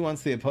 We'll see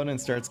once the opponent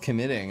starts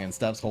committing and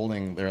stops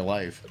holding their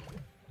life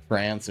for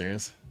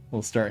answers.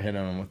 We'll start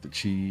hitting them with the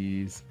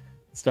cheese.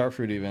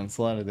 Starfruit events,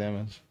 a lot of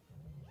damage.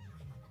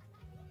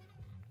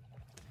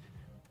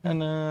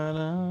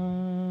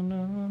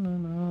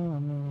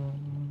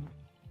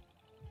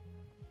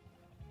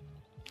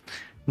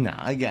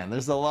 Nah, again,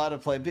 there's a lot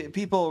of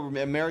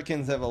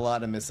Americans have a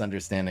lot of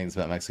misunderstandings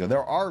about Mexico.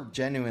 There are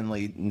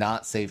genuinely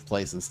not safe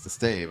places to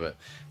stay, but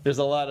there's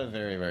a lot of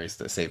very, very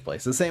safe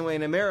places. The same way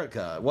in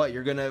America. What if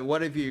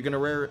you're gonna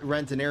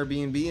rent an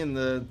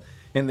Airbnb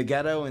in the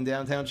ghetto in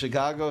downtown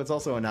Chicago? It's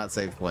also a not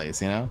safe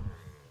place, you know?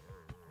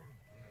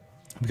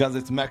 Because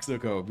it's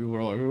Mexico. People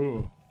are like,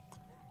 oh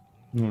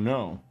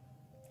no.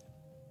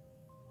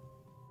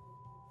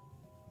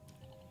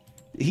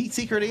 Heat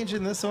Secret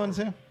Agent in this one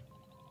too?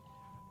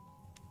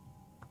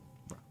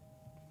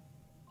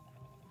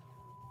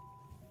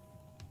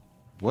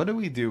 What do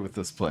we do with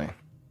this play?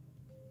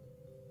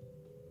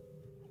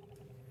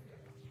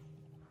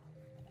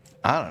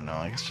 I don't know.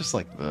 I guess just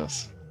like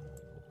this.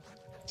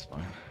 It's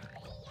fine.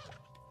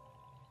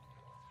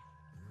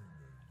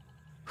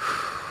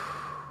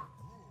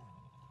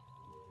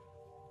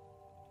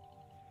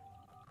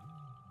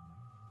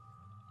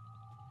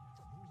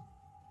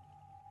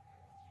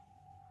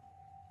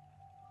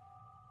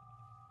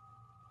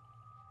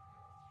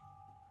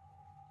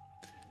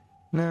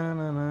 Na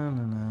na na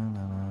na na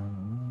na.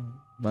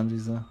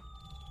 Bungie's Woo!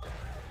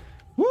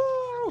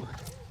 Woo!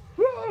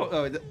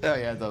 Oh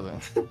yeah, it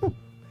doesn't.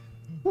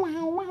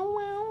 Wow, wow,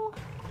 wow.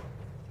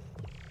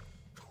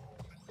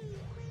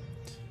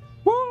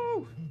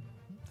 Woo!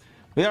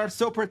 We are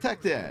so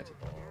protected.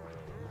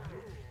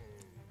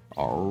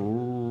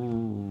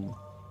 Oh.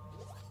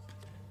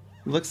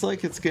 Looks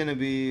like it's gonna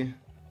be...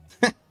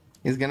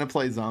 He's gonna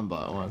play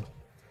Zombot one.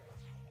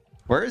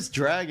 Where's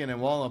Dragon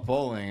and Walnut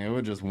Bowling? It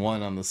would just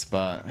won on the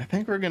spot. I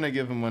think we're gonna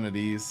give him one of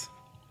these.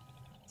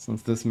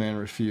 Since this man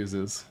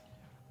refuses.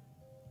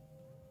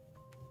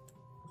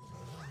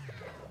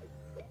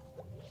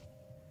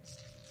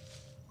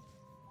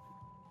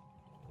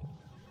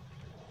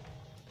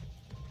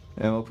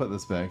 And we'll put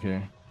this back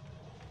here.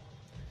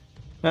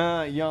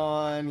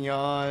 Yawn.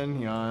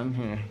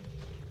 Here.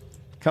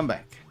 Come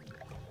back.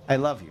 I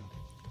love you.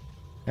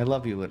 I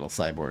love you, little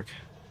cyborg.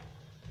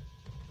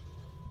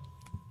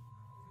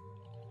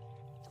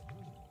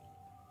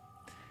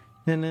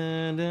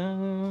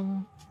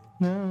 Da-da-da.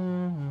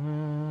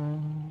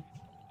 No.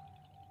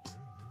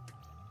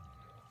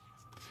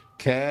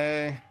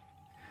 Okay.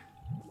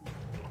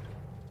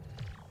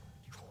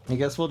 I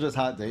guess we'll just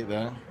hot date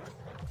that.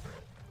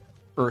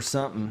 Or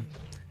something.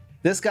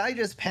 This guy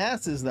just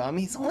passes though. I mean,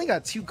 he's only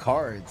got 2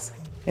 cards.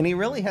 And he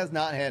really has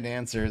not had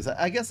answers.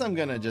 I guess I'm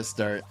gonna just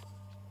start.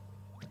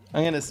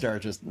 I'm gonna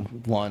start just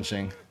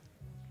launching.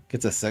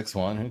 Gets a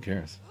 6-1, who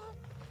cares?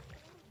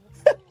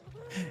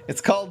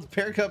 It's called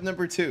Pair Cup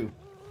number 2.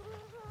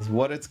 Is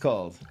what it's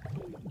called.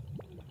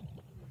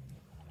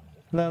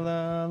 La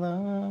la la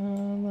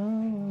la.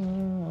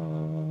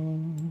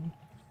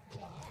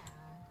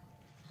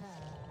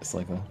 Just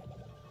like that.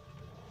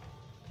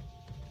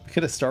 We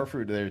could have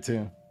Starfruit there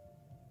too.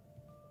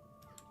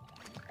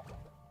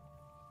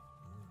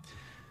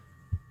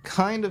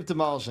 Kind of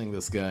demolishing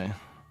this guy.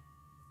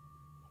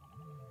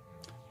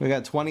 We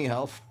got 20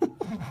 health.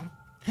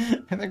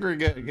 I think we're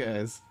good,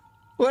 guys.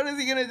 What is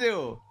he gonna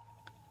do?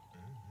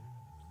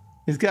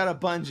 He's got a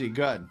bungee,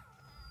 good.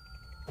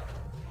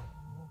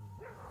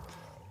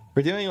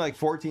 We're doing like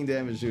 14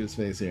 damage to his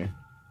face here.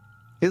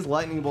 His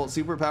lightning bolt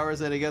superpowers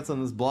that he gets on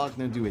this block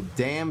don't do a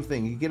damn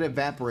thing. He can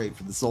evaporate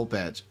for the soul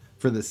patch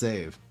for the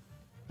save.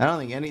 I don't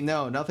think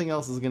nothing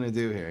else is gonna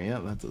do here.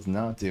 Yep, that does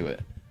not do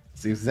it.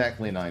 It's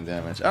exactly 9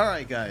 damage.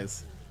 Alright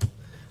guys.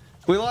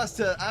 We lost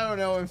to, I don't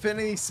know,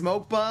 Infinity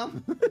Smoke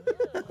Bomb?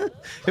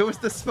 It was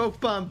the Smoke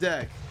Bomb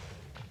deck.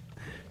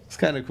 It's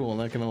kind of cool,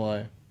 not gonna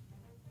lie.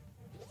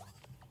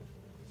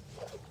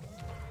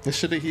 This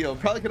should have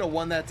healed. Probably could have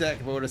won that deck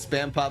if I would have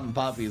spam popping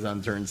poppies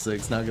on turn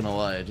 6, not gonna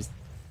lie. I just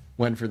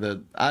went for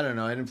the, I don't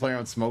know, I didn't play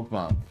around Smoke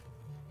Bomb.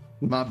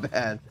 My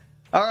bad.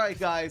 Alright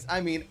guys,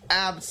 I mean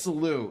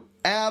absolute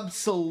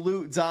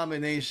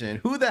domination.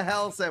 Who the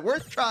hell said,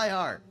 where's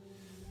Tryhard?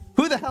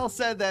 Who the hell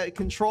said that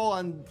control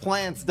on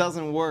plants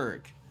doesn't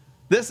work?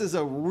 This is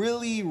a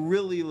really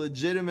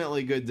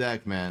legitimately good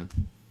deck, man.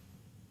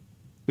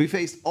 We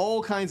faced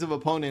all kinds of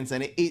opponents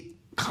and it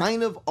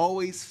kind of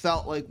always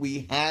felt like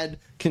we had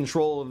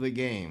control of the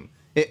game.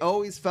 It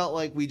always felt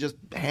like we just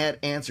had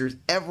answers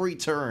every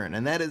turn,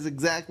 and that is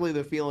exactly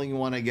the feeling you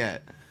want to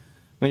get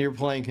when you're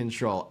playing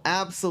control.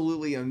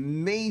 Absolutely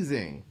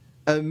amazing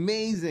beta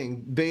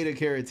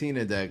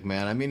Carrotina deck,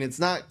 man. I mean, it's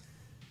not,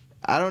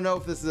 I don't know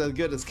if this is as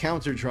good as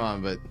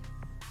Countertron, but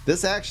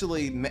this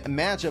actually,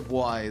 matchup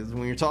wise,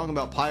 when you're talking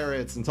about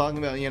pirates and talking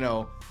about, you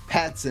know,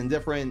 pets and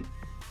different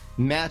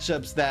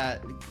matchups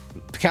that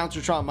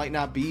Countertron might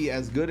not be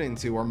as good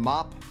into, or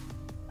Mop,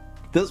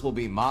 this will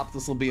be Mop.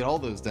 This will be all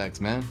those decks,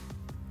 man.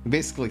 We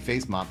basically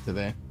face Mop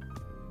today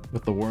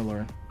with the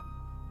Warlord.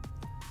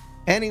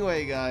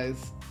 Anyway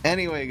guys,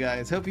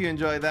 hope you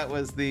enjoyed. That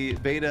was the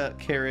beta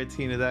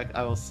Carrotina deck.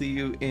 I will see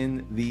you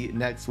in the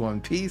next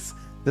one. Peace.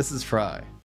 This is Fry.